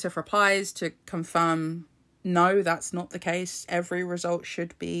 Humza Yousaf replies to confirm, no, that's not the case. Every result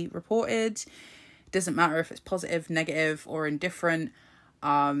should be reported. It doesn't matter if it's positive, negative, or indifferent.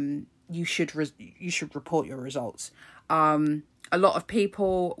 You should report your results. A lot of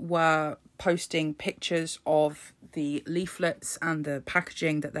people were posting pictures of the leaflets and the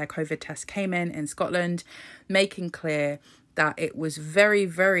packaging that their COVID test came in Scotland, making clear that it was very,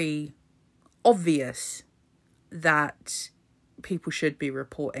 very obvious that people should be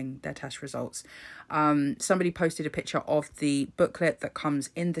reporting their test results. Somebody posted a picture of the booklet that comes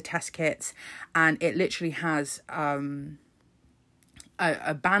in the test kits, and it literally has a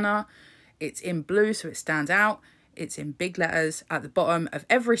banner. It's in blue, so it stands out. It's in big letters at the bottom of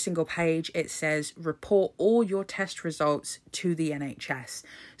every single page. It says, report all your test results to the NHS.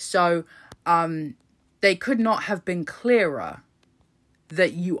 So they could not have been clearer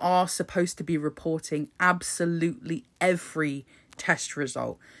that you are supposed to be reporting absolutely every test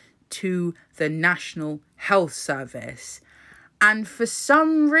result to the National Health Service. And for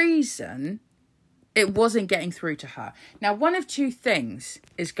some reason, it wasn't getting through to her. Now, one of two things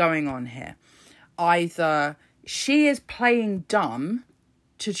is going on here. Either she is playing dumb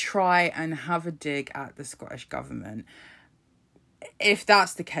to try and have a dig at the Scottish government. If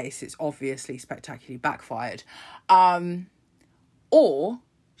that's the case, it's obviously spectacularly backfired. Or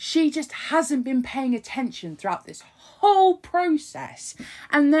she just hasn't been paying attention throughout this whole process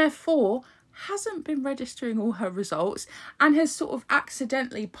and therefore hasn't been registering all her results and has sort of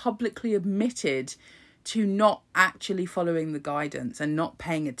accidentally publicly admitted to not actually following the guidance and not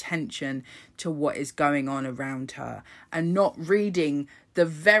paying attention to what is going on around her and not reading the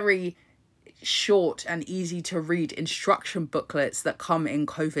very short and easy to read instruction booklets that come in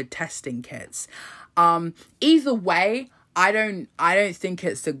COVID testing kits. Either way, I don't think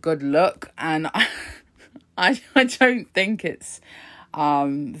it's a good look, and I don't think it's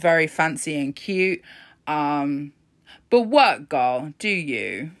very fancy and cute. But work, girl, do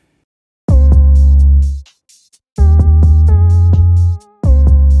you?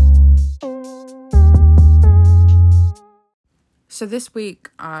 So this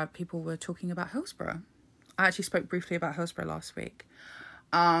week, people were talking about Hillsborough. I actually spoke briefly about Hillsborough last week.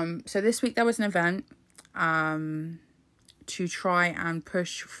 So this week there was an event to try and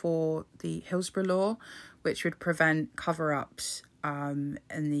push for the Hillsborough law, which would prevent cover-ups in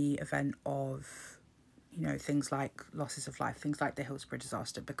the event of, you know, things like losses of life, things like the Hillsborough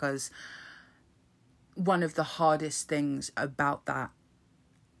disaster, because one of the hardest things about that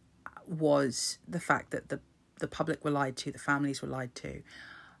was the fact that the public were lied to, the families were lied to.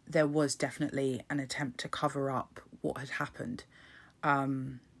 There was definitely an attempt to cover up what had happened,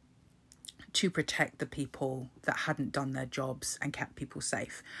 to protect the people that hadn't done their jobs and kept people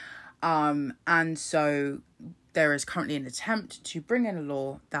safe. And so there is currently an attempt to bring in a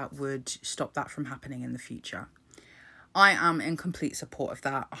law that would stop that from happening in the future. I am in complete support of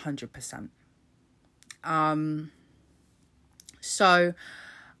that, 100%.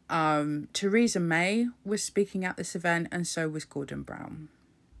 Theresa May was speaking at this event, and so was Gordon Brown.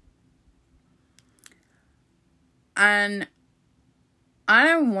 And I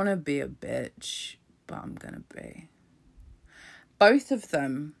don't want to be a bitch, but I'm going to be. Both of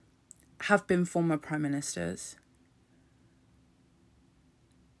them have been former prime ministers.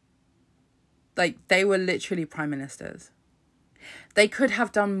 Like, they were literally prime ministers. They could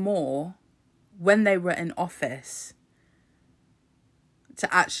have done more when they were in office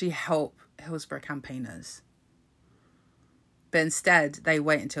to actually help Hillsborough campaigners. But instead, they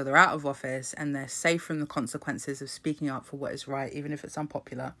wait until they're out of office and they're safe from the consequences of speaking up for what is right, even if it's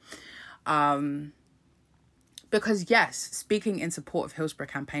unpopular. Because yes, speaking in support of Hillsborough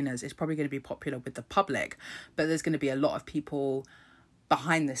campaigners is probably going to be popular with the public, but there's going to be a lot of people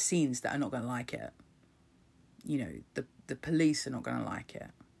behind the scenes that are not going to like it. You know, the police are not going to like it.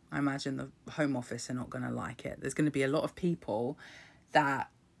 I imagine the Home Office are not going to like it. There's going to be a lot of people that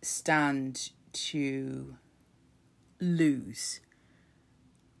stand to lose,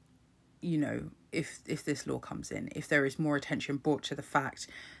 you know, if this law comes in, if there is more attention brought to the fact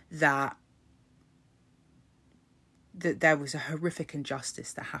that there was a horrific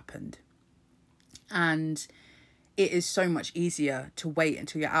injustice that happened. And it is so much easier to wait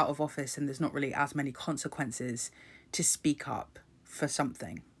until you're out of office and there's not really as many consequences to speak up for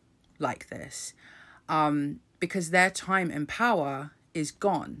something like this. Because their time in power is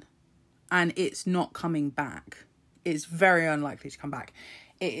gone and it's not coming back. It's very unlikely to come back.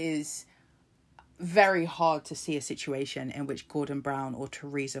 It is very hard to see a situation in which Gordon Brown or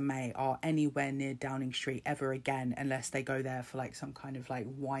Theresa May are anywhere near Downing Street ever again, unless they go there for like some kind of like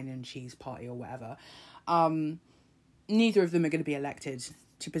wine and cheese party or whatever. Neither of them are going to be elected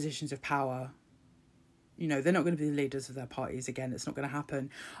to positions of power. You know, they're not going to be the leaders of their parties again. It's not going to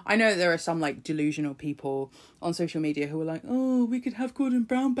happen. I know that there are some like delusional people on social media who are like, oh, we could have Gordon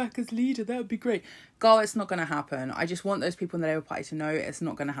Brown back as leader. That would be great. Girl, it's not going to happen. I just want those people in the Labour Party to know it's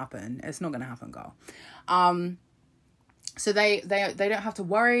not going to happen. It's not going to happen, girl. So they don't have to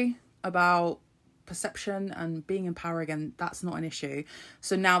worry about perception and being in power again. That's not an issue.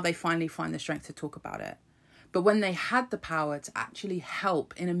 So now they finally find the strength to talk about it. But when they had the power to actually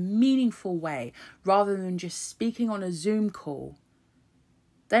help in a meaningful way, rather than just speaking on a Zoom call,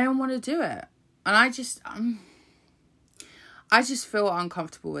 they don't want to do it. And I just feel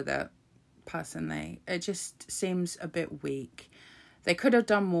uncomfortable with it, personally. It just seems a bit weak. They could have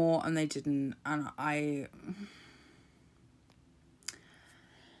done more and they didn't. And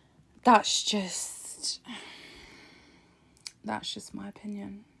that's just my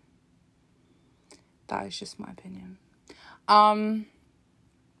opinion. That is just my opinion.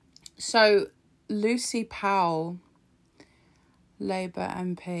 So Lucy Powell, Labour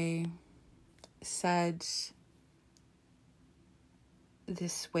MP, said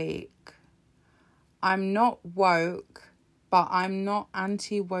this week, I'm not woke, but I'm not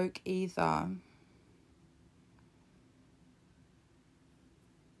anti-woke either.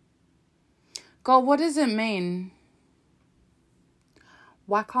 God, what does it mean?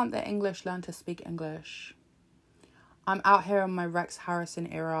 Why can't the English learn to speak English? I'm out here in my Rex Harrison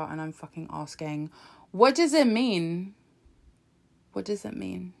era and I'm fucking asking, what does it mean? What does it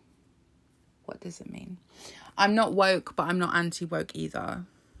mean? What does it mean? I'm not woke, but I'm not anti-woke either.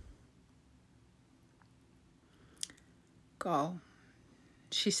 Girl.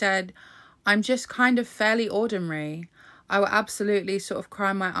 She said, I'm just kind of fairly ordinary. I will absolutely sort of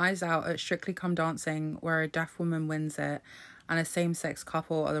cry my eyes out at Strictly Come Dancing, where a deaf woman wins it and a same-sex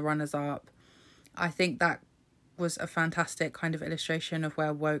couple are the runners-up. I think that was a fantastic kind of illustration of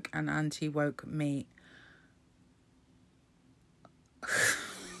where woke and anti-woke meet.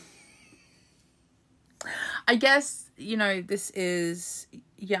 I guess, you know, this is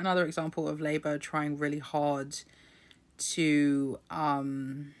yet another example of Labour trying really hard to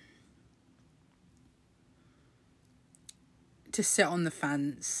sit on the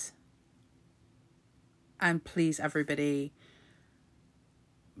fence and please everybody,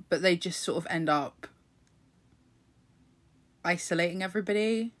 but they just sort of end up isolating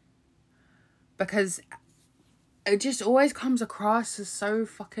everybody because it just always comes across as so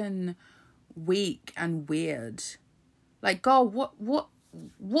fucking weak and weird. Like, girl, what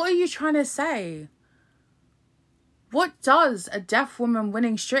are you trying to say? What does a deaf woman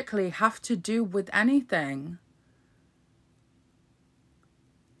winning Strictly have to do with anything?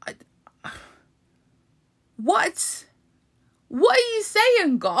 What? What are you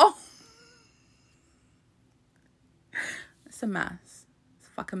saying, girl? It's a mess. It's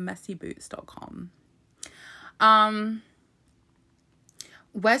fucking messyboots.com.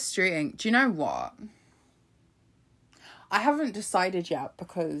 We're streeting. Do you know what? I haven't decided yet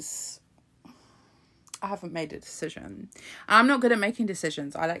because I haven't made a decision. I'm not good at making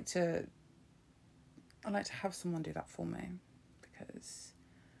decisions. I like to have someone do that for me because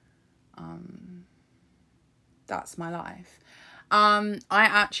that's my life. I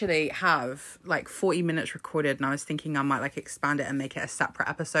actually have like 40 minutes recorded and I was thinking I might like expand it and make it a separate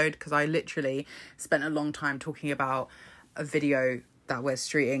episode because I literally spent a long time talking about a video that We're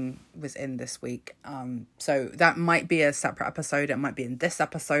Streeting was in this week. So that might be a separate episode. It might be in this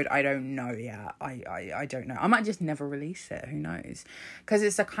episode. I don't know yet. I don't know. I might just never release it. Who knows? Because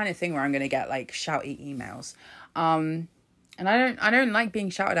it's the kind of thing where I'm going to get like shouty emails. And I don't like being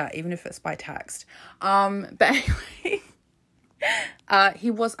shouted at, even if it's by text. But anyway,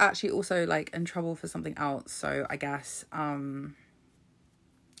 he was actually also like in trouble for something else. So I guess we'll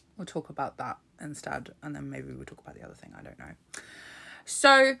talk about that instead, and then maybe we'll talk about the other thing. I don't know.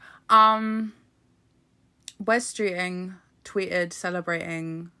 So Wes Streeting tweeted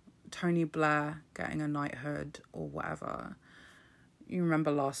celebrating Tony Blair getting a knighthood or whatever. You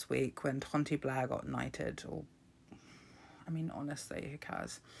remember last week when Tony Blair got knighted, or I mean, honestly, who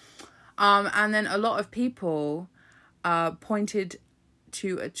cares? And then a lot of people pointed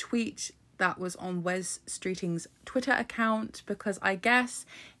to a tweet that was on Wes Streeting's Twitter account, because I guess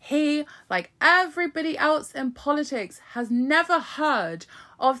he, like everybody else in politics, has never heard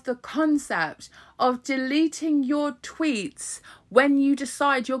of the concept of deleting your tweets when you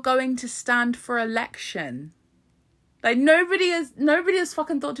decide you're going to stand for election. Like nobody has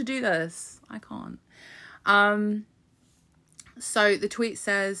fucking thought to do this. I can't. So the tweet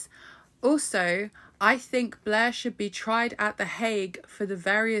says, also, I think Blair should be tried at The Hague for the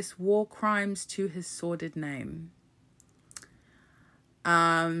various war crimes to his sordid name.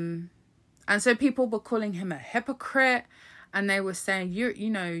 And so people were calling him a hypocrite, and they were saying, you're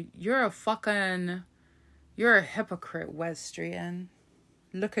a hypocrite, Wes Streeting.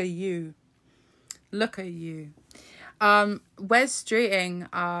 Look at you. Wes Streeting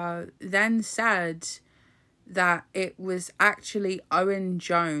then said that it was actually Owen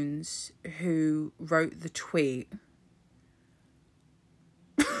Jones who wrote the tweet.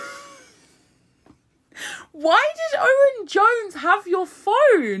 Why did Owen Jones have your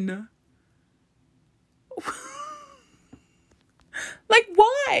phone? Like,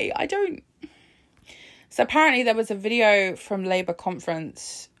 why? I don't... So apparently there was a video from Labour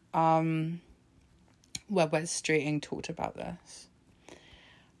conference where Wes Streeting talked about this.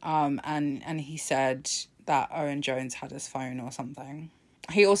 And he said that Owen Jones had his phone or something.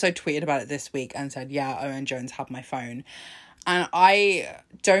 He also tweeted about it this week and said, yeah, Owen Jones had my phone. And I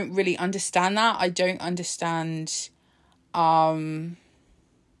don't really understand that. I don't understand why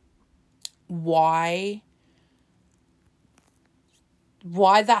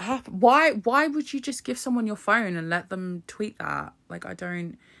that happened. Why would you just give someone your phone and let them tweet that? Like, I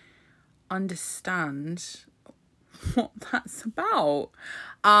don't understand what that's about.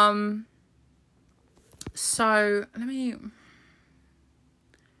 So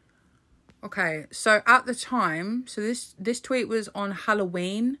okay, so at the time, so this tweet was on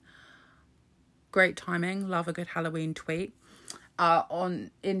Halloween. Great timing, love a good Halloween tweet.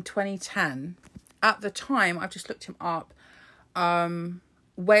 In 2010. At the time, I've just looked him up.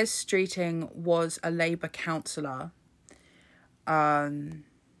 Wes Streeting was a Labour councillor.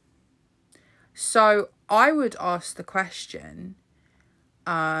 So I would ask the question,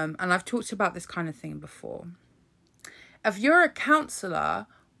 and I've talked about this kind of thing before. If you're a councillor,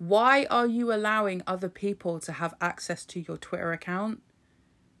 why are you allowing other people to have access to your Twitter account?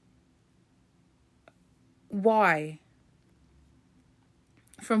 Why?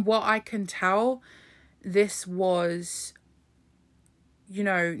 From what I can tell, this was,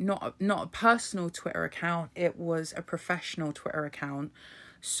 not a personal Twitter account. It was a professional Twitter account.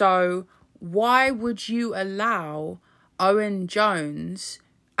 So why would you allow Owen Jones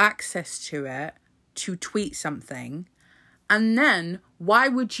access to it to tweet something? And then why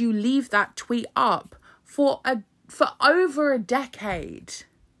would you leave that tweet up for over a decade?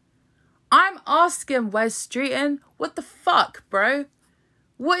 I'm asking Wes Streeting, what the fuck, bro?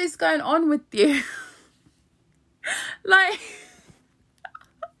 What is going on with you? Like,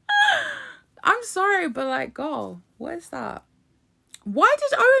 I'm sorry, but like, girl, what is that? Why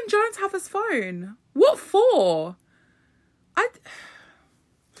did Owen Jones have his phone? What for?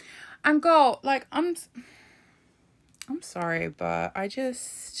 And girl, like, I'm sorry, but I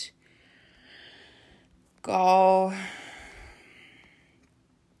just... Girl...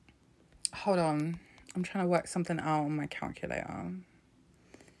 Hold on. I'm trying to work something out on my calculator.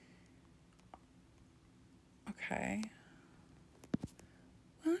 Okay.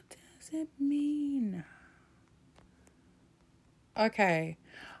 What does it mean? Okay.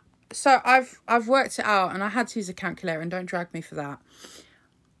 So I've worked it out, and I had to use a calculator, and don't drag me for that.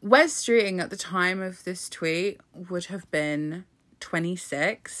 Wes Streeting at the time of this tweet would have been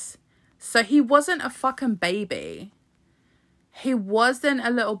 26. So he wasn't a fucking baby. He wasn't a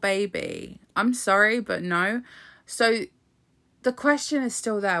little baby. I'm sorry, but no. So the question is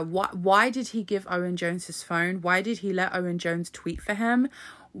still there. Why did he give Owen Jones his phone? Why did he let Owen Jones tweet for him?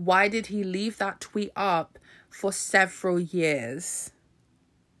 Why did he leave that tweet up for several years?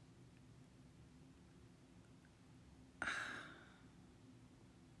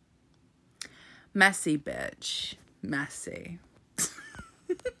 Messy bitch. messy.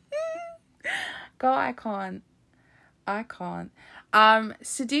 God, I can't.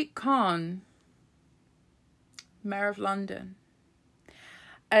 Sadiq Khan, Mayor of London,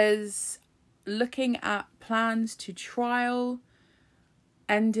 is looking at plans to trial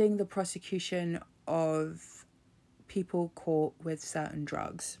ending the prosecution of people caught with certain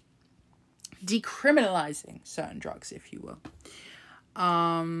drugs. Decriminalizing certain drugs, if you will.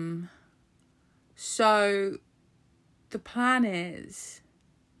 So the plan is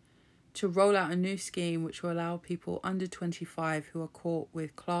to roll out a new scheme which will allow people under 25 who are caught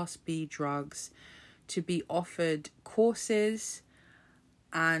with Class B drugs to be offered courses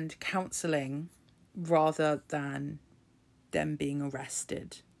and counselling rather than them being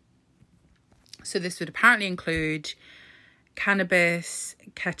arrested. So this would apparently include cannabis,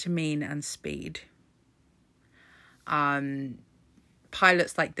 ketamine and speed.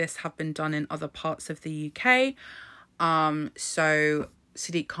 Pilots like this have been done in other parts of the UK. So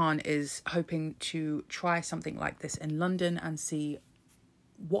Sadiq Khan is hoping to try something like this in London and see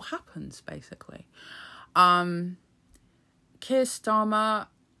what happens, basically. Keir Starmer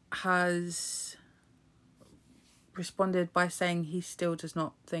has responded by saying he still does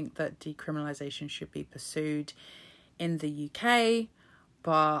not think that decriminalisation should be pursued in the UK.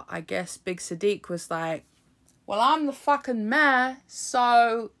 But I guess Big Sadiq was like, well, I'm the fucking mayor,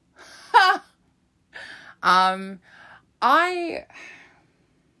 so... I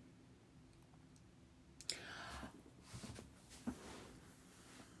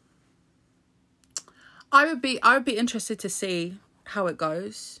would be interested to see how it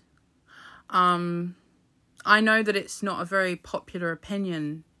goes. I know that it's not a very popular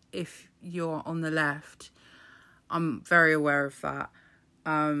opinion if you're on the left. I'm very aware of that.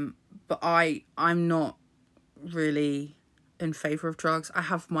 But I'm not really in favour of drugs. I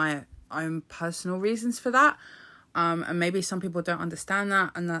have my own personal reasons for that. And maybe some people don't understand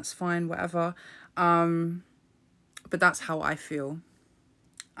that, and that's fine, whatever. But that's how I feel.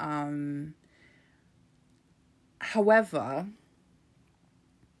 However,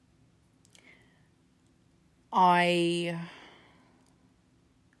 I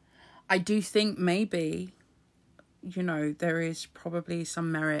do think maybe, there is probably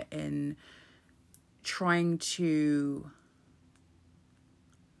some merit in trying to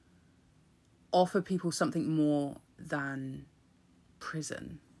offer people something more than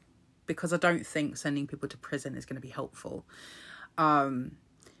prison, because I don't think sending people to prison is going to be helpful.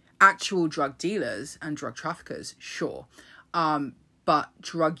 Actual drug dealers and drug traffickers, sure. But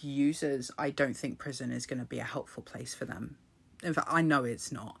drug users, I don't think prison is going to be a helpful place for them. In fact, I know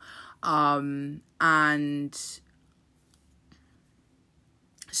it's not. And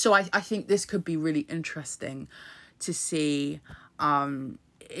so I think this could be really interesting to see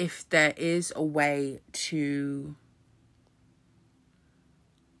if there is a way to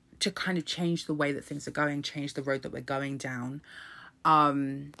kind of change the way that things are going, change the road that we're going down.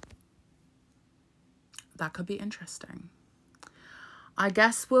 That could be interesting. I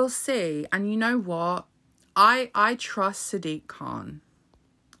guess we'll see. And you know what? I trust Sadiq Khan.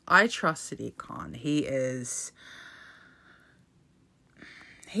 He is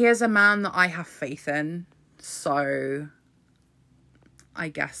a man that I have faith in. So I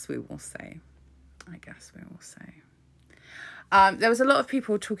guess we will see. There was a lot of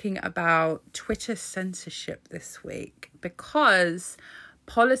people talking about Twitter censorship this week because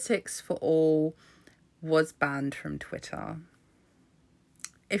Politics for All was banned from Twitter.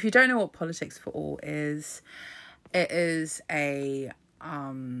 If you don't know what Politics for All is, it is a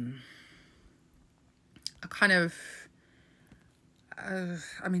kind of,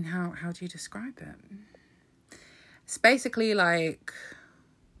 how do you describe it? It's basically like,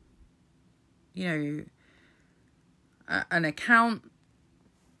 an account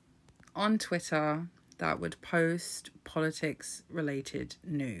on Twitter that would post politics-related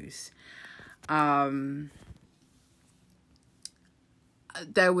news.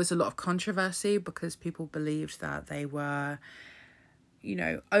 There was a lot of controversy because people believed that they were,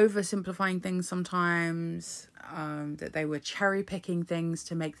 oversimplifying things sometimes, that they were cherry-picking things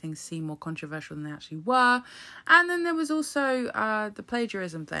to make things seem more controversial than they actually were. And then there was also the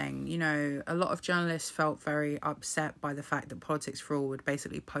plagiarism thing. A lot of journalists felt very upset by the fact that Politics for All would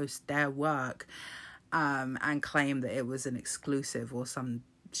basically post their work and claim that it was an exclusive or some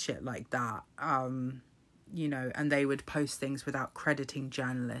shit like that. And they would post things without crediting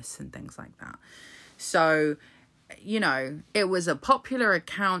journalists and things like that. So, it was a popular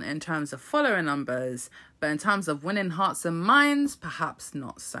account in terms of follower numbers, but in terms of winning hearts and minds, perhaps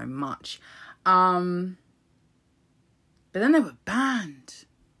not so much. But then they were banned.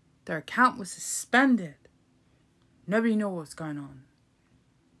 Their account was suspended. Nobody knew what's going on.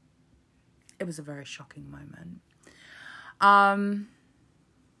 It was a very shocking moment.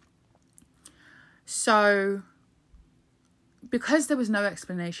 So, because there was no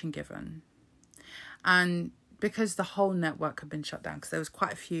explanation given, and because the whole network had been shut down, because there was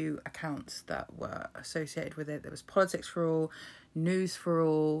quite a few accounts that were associated with it. There was Politics for All, News for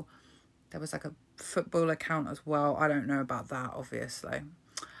All. There was like a football account as well. I don't know about that, obviously.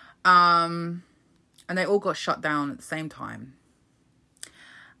 And they all got shut down at the same time.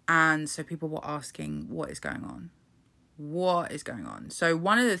 And so people were asking, what is going on? What is going on? So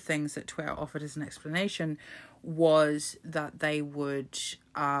one of the things that Twitter offered as an explanation was that they would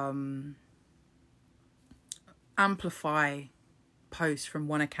amplify posts from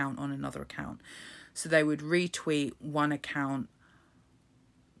one account on another account. So they would retweet one account,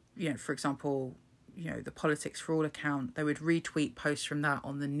 for example, the Politics for All account. They would retweet posts from that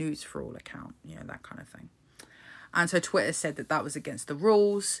on the News for All account, that kind of thing. And so Twitter said that that was against the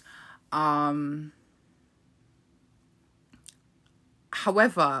rules.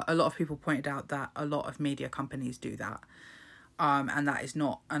 However, a lot of people pointed out that a lot of media companies do that. And that is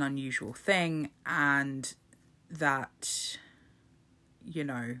not an unusual thing. And that,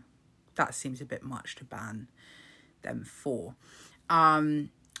 that seems a bit much to ban them for.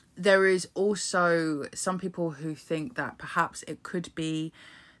 There is also some people who think that perhaps it could be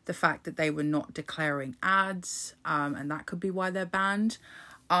the fact that they were not declaring ads, and that could be why they're banned.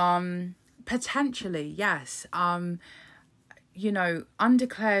 Potentially, yes.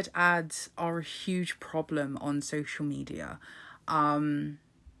 Undeclared ads are a huge problem on social media. The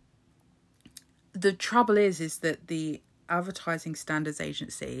trouble is that the Advertising Standards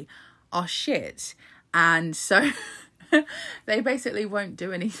Agency are shit, and so they basically won't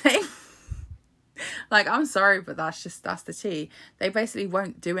do anything. Like, I'm sorry, but that's the tea. They basically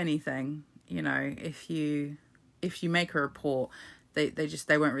won't do anything. If you make a report, they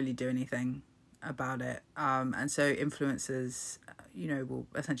won't really do anything about it. And so influencers, will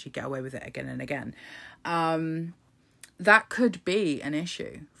essentially get away with it again and again. That could be an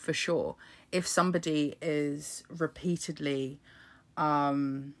issue for sure. If somebody is repeatedly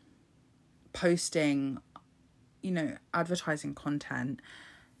posting, advertising content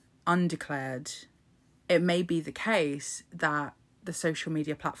undeclared, it may be the case that the social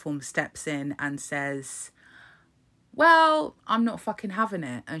media platform steps in and says, well, I'm not fucking having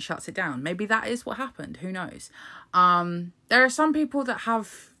it, and shuts it down. Maybe that is what happened. Who knows? There are some people that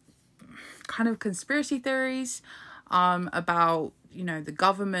have kind of conspiracy theories about, the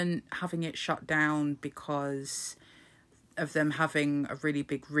government having it shut down because of them having a really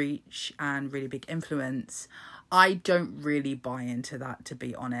big reach and really big influence. I don't really buy into that, to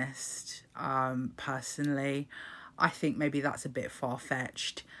be honest. Personally, I think maybe that's a bit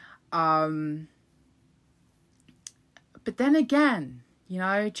far-fetched. But then again,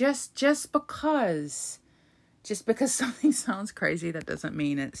 just because something sounds crazy, that doesn't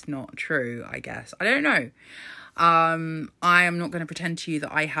mean it's not true, I guess. I don't know. I am not going to pretend to you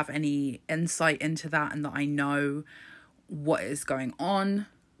that I have any insight into that and that I know what is going on,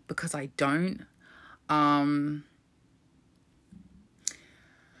 because I don't.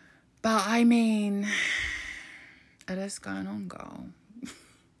 But I mean, it is going on, girl.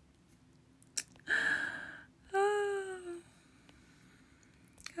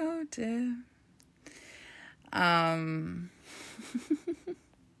 Oh dear.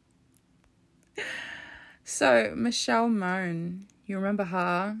 So Michelle Mone, you remember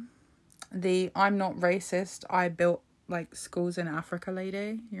her? The I'm not racist, I built schools in Africa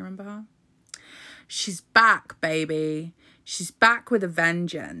lady. You remember her? She's back, baby. She's back with a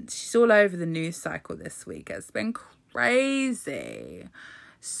vengeance. She's all over the news cycle this week. It's been crazy.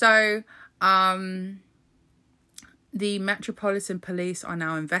 So, the Metropolitan Police are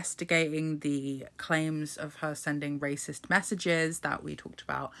now investigating the claims of her sending racist messages that we talked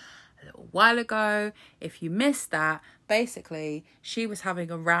about a little while ago. If you missed that, basically, she was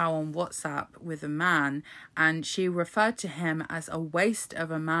having a row on WhatsApp with a man, and she referred to him as a waste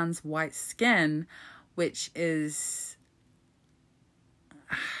of a man's white skin, which is...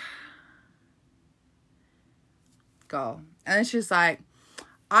 Girl. And then she was like,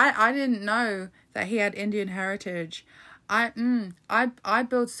 I didn't know that he had Indian heritage. I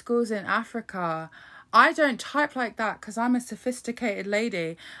build schools in Africa. I don't type like that because I'm a sophisticated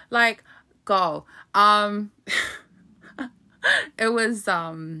lady. Girl. It was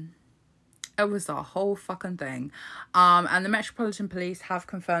a whole fucking thing. And the Metropolitan Police have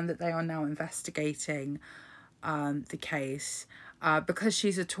confirmed that they are now investigating the case. Because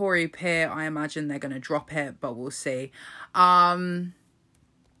she's a Tory peer, I imagine they're going to drop it, but we'll see.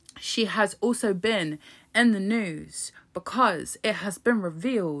 She has also been in the news because it has been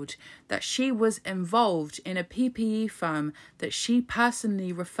revealed that she was involved in a PPE firm that she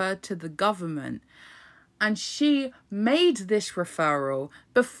personally referred to the government. And she made this referral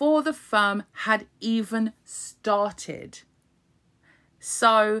before the firm had even started.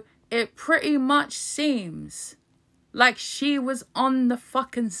 So it pretty much seems like she was on the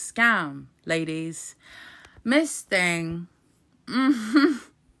fucking scam, ladies. Miss Thing,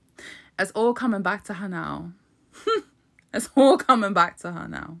 it's all coming back to her now. It's all coming back to her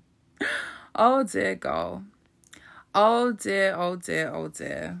now. Oh dear, girl. Oh dear, oh dear, oh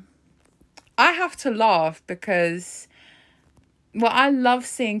dear. I have to laugh because, well, I love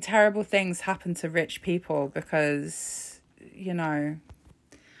seeing terrible things happen to rich people because, you know,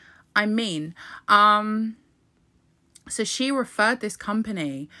 I mean, so she referred this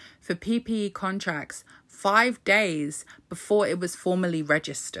company for PPE contracts 5 days before it was formally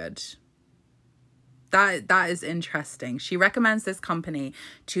registered. That is interesting. She recommends this company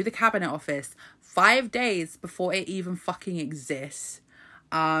to the Cabinet Office 5 days before it even fucking exists.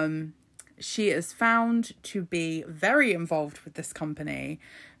 She is found to be very involved with this company,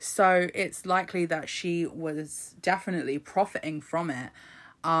 so it's likely that she was definitely profiting from it.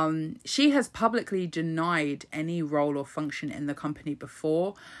 She has publicly denied any role or function in the company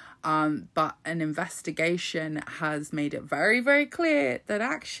before, but an investigation has made it very, very clear that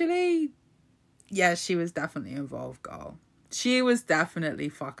actually, yeah, she was definitely involved, girl. She was definitely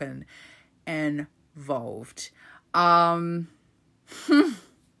fucking involved.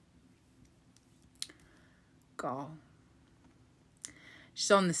 Girl.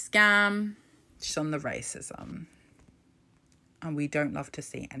 She's on the scam. She's on the racism. And we don't love to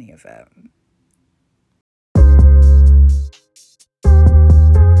see any of it.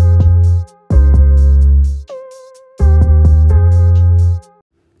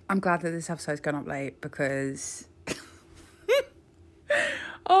 I'm glad that this episode's gone up late because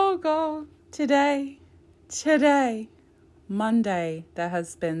oh god, today, Monday, there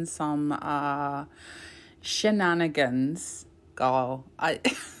has been some shenanigans. Girl,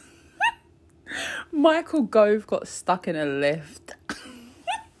 Michael Gove got stuck in a lift.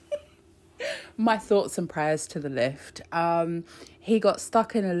 My thoughts and prayers to the lift. He got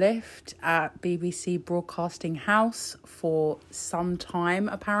stuck in a lift at BBC Broadcasting House for some time,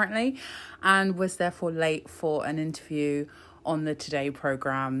 apparently, and was therefore late for an interview on the Today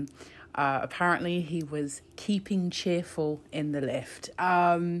programme. Apparently, he was keeping cheerful in the lift.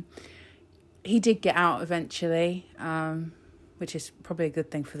 He did get eventually, which is probably a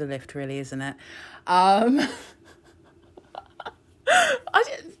good thing for the lift, really, isn't it?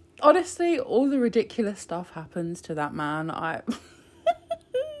 Honestly, all the ridiculous stuff happens to that man.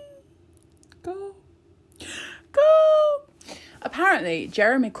 Go. Apparently,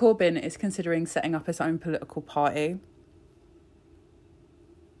 Jeremy Corbyn is considering setting up his own political party.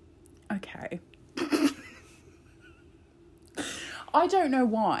 Okay. I don't know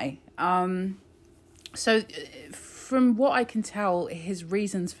why. So from what I can tell, his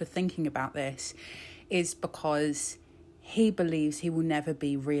reasons for thinking about this is because he believes he will never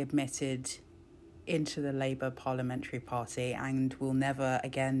be readmitted into the Labour Parliamentary Party and will never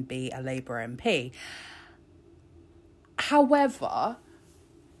again be a Labour MP. However,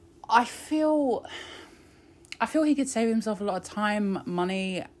 I feel he could save himself a lot of time,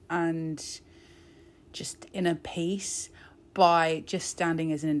 money, and just inner peace by just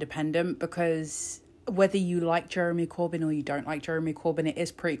standing as an independent, because whether you like Jeremy Corbyn or you don't like Jeremy Corbyn, it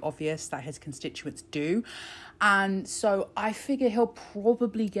is pretty obvious that his constituents do. And so I figure he'll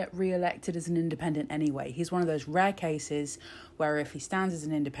probably get re-elected as an independent anyway. He's one of those rare cases where if he stands as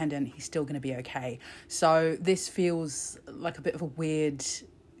an independent, he's still going to be okay. So this feels like a bit of a weird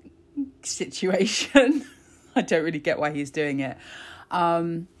situation. I don't really get why he's doing it.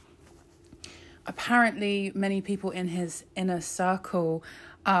 Apparently, many people in his inner circle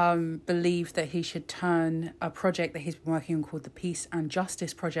believe that he should turn a project that he's been working on called the Peace and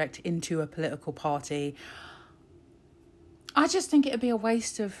Justice Project into a political party. I just think it would be a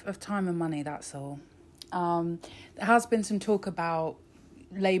waste of time and money, that's all. There has been some talk about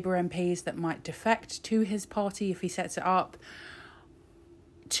Labour MPs that might defect to his party if he sets it up.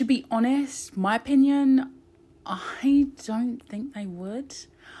 To be honest, my opinion, I don't think they would.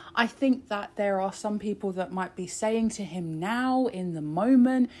 I think that there are some people that might be saying to him now in the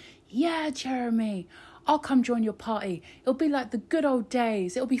moment, yeah, Jeremy, I'll come join your party. It'll be like the good old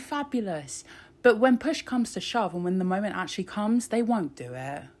days. It'll be fabulous. But when push comes to shove and when the moment actually comes, they won't do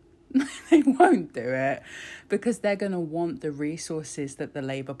it. They won't do it because they're going to want the resources that the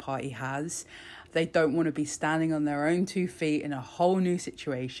Labour Party has. They don't want to be standing on their own 2 feet in a whole new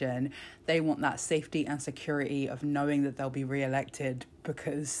situation. They want that safety and security of knowing that they'll be re-elected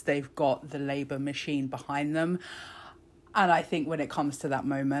because they've got the Labour machine behind them. And I think when it comes to that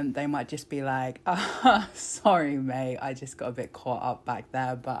moment, they might just be like, sorry, mate, I just got a bit caught up back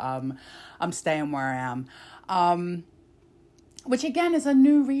there, but I'm staying where I am. Which, again, is a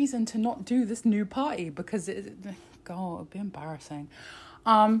new reason to not do this new party because, God, it'd be embarrassing.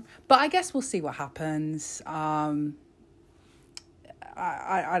 But I guess we'll see what happens. I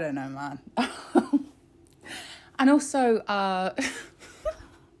don't know, man. And also...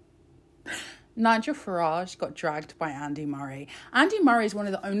 Nigel Farage got dragged by Andy Murray. Andy Murray is one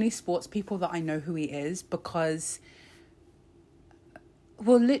of the only sports people that I know who he is because,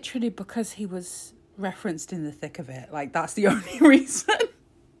 well, literally because he was referenced in the thick of it. Like, that's the only reason.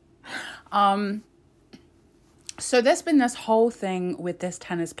 So there's been this whole thing with this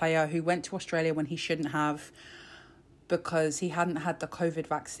tennis player who went to Australia when he shouldn't have because he hadn't had the COVID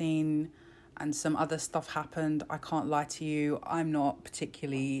vaccine. And some other stuff happened. I can't lie to you. I'm not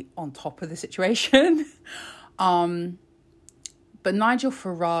particularly on top of the situation. But Nigel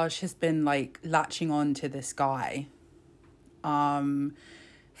Farage has been like latching on to this guy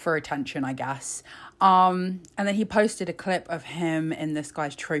for attention, I guess. And then he posted a clip of him in this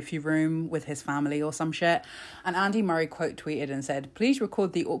guy's trophy room with his family or some shit. And Andy Murray quote tweeted and said, "Please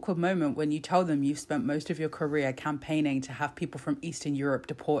record the awkward moment when you tell them you've spent most of your career campaigning to have people from Eastern Europe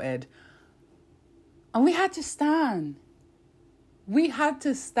deported." And we had to stand.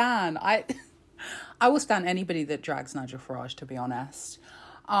 I will stand anybody that drags Nigel Farage, to be honest.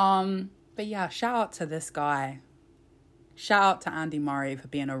 But yeah, shout out to this guy. Shout out to Andy Murray for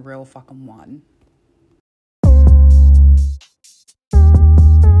being a real fucking one.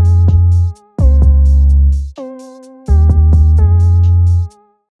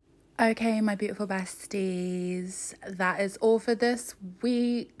 Okay, my beautiful besties. That is all for this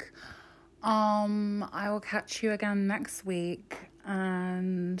week. I will catch you again next week,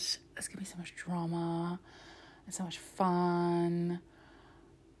 and it's gonna be so much drama and so much fun.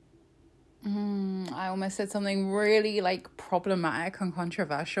 I almost said something really like problematic and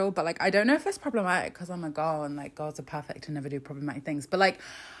controversial, but like I don't know if it's problematic because I'm a girl and like girls are perfect and never do problematic things, but like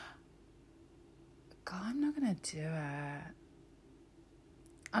God, I'm not gonna do it.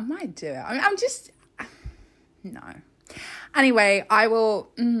 I might do it. I mean, I'm just no. Anyway, I will.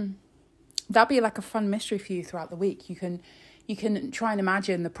 That'll be like a fun mystery for you throughout the week. You can try and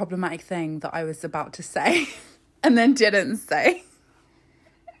imagine the problematic thing that I was about to say and then didn't say.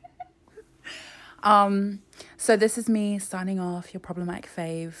 So this is me signing off, your problematic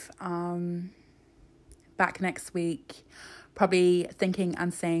fave. Back next week, probably thinking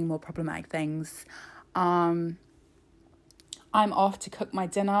and saying more problematic things. I'm off to cook my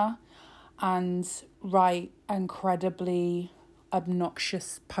dinner and write incredibly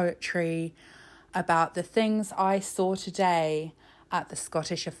obnoxious poetry about the things I saw today at the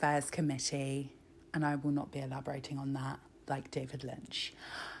Scottish Affairs Committee, and I will not be elaborating on that like David Lynch.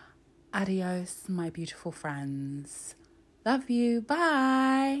 Adios, my beautiful friends. Love you.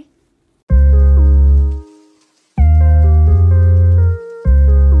 Bye.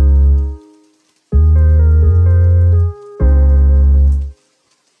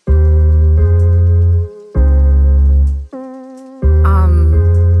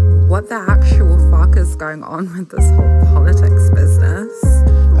 What the actual fuck is going on with this whole politics business?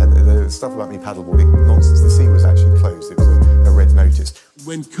 The stuff about me paddleboarding, nonsense. The sea was actually closed. It was a red notice.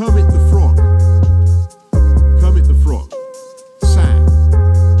 When Kermit the Frog sang,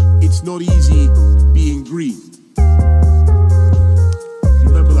 "It's not easy being green." Do you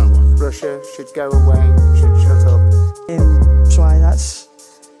remember that one? Russia should go away, should shut up. Try, that's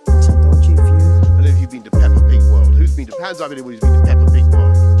a dodgy view. I don't know if you've been to Peppa Pig World. Who's been to, hands up anybody's been to Peppa Pig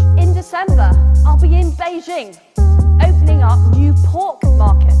World? In December, I'll be in Beijing, opening up new pork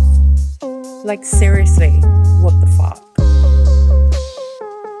markets. Like, seriously, what the fuck?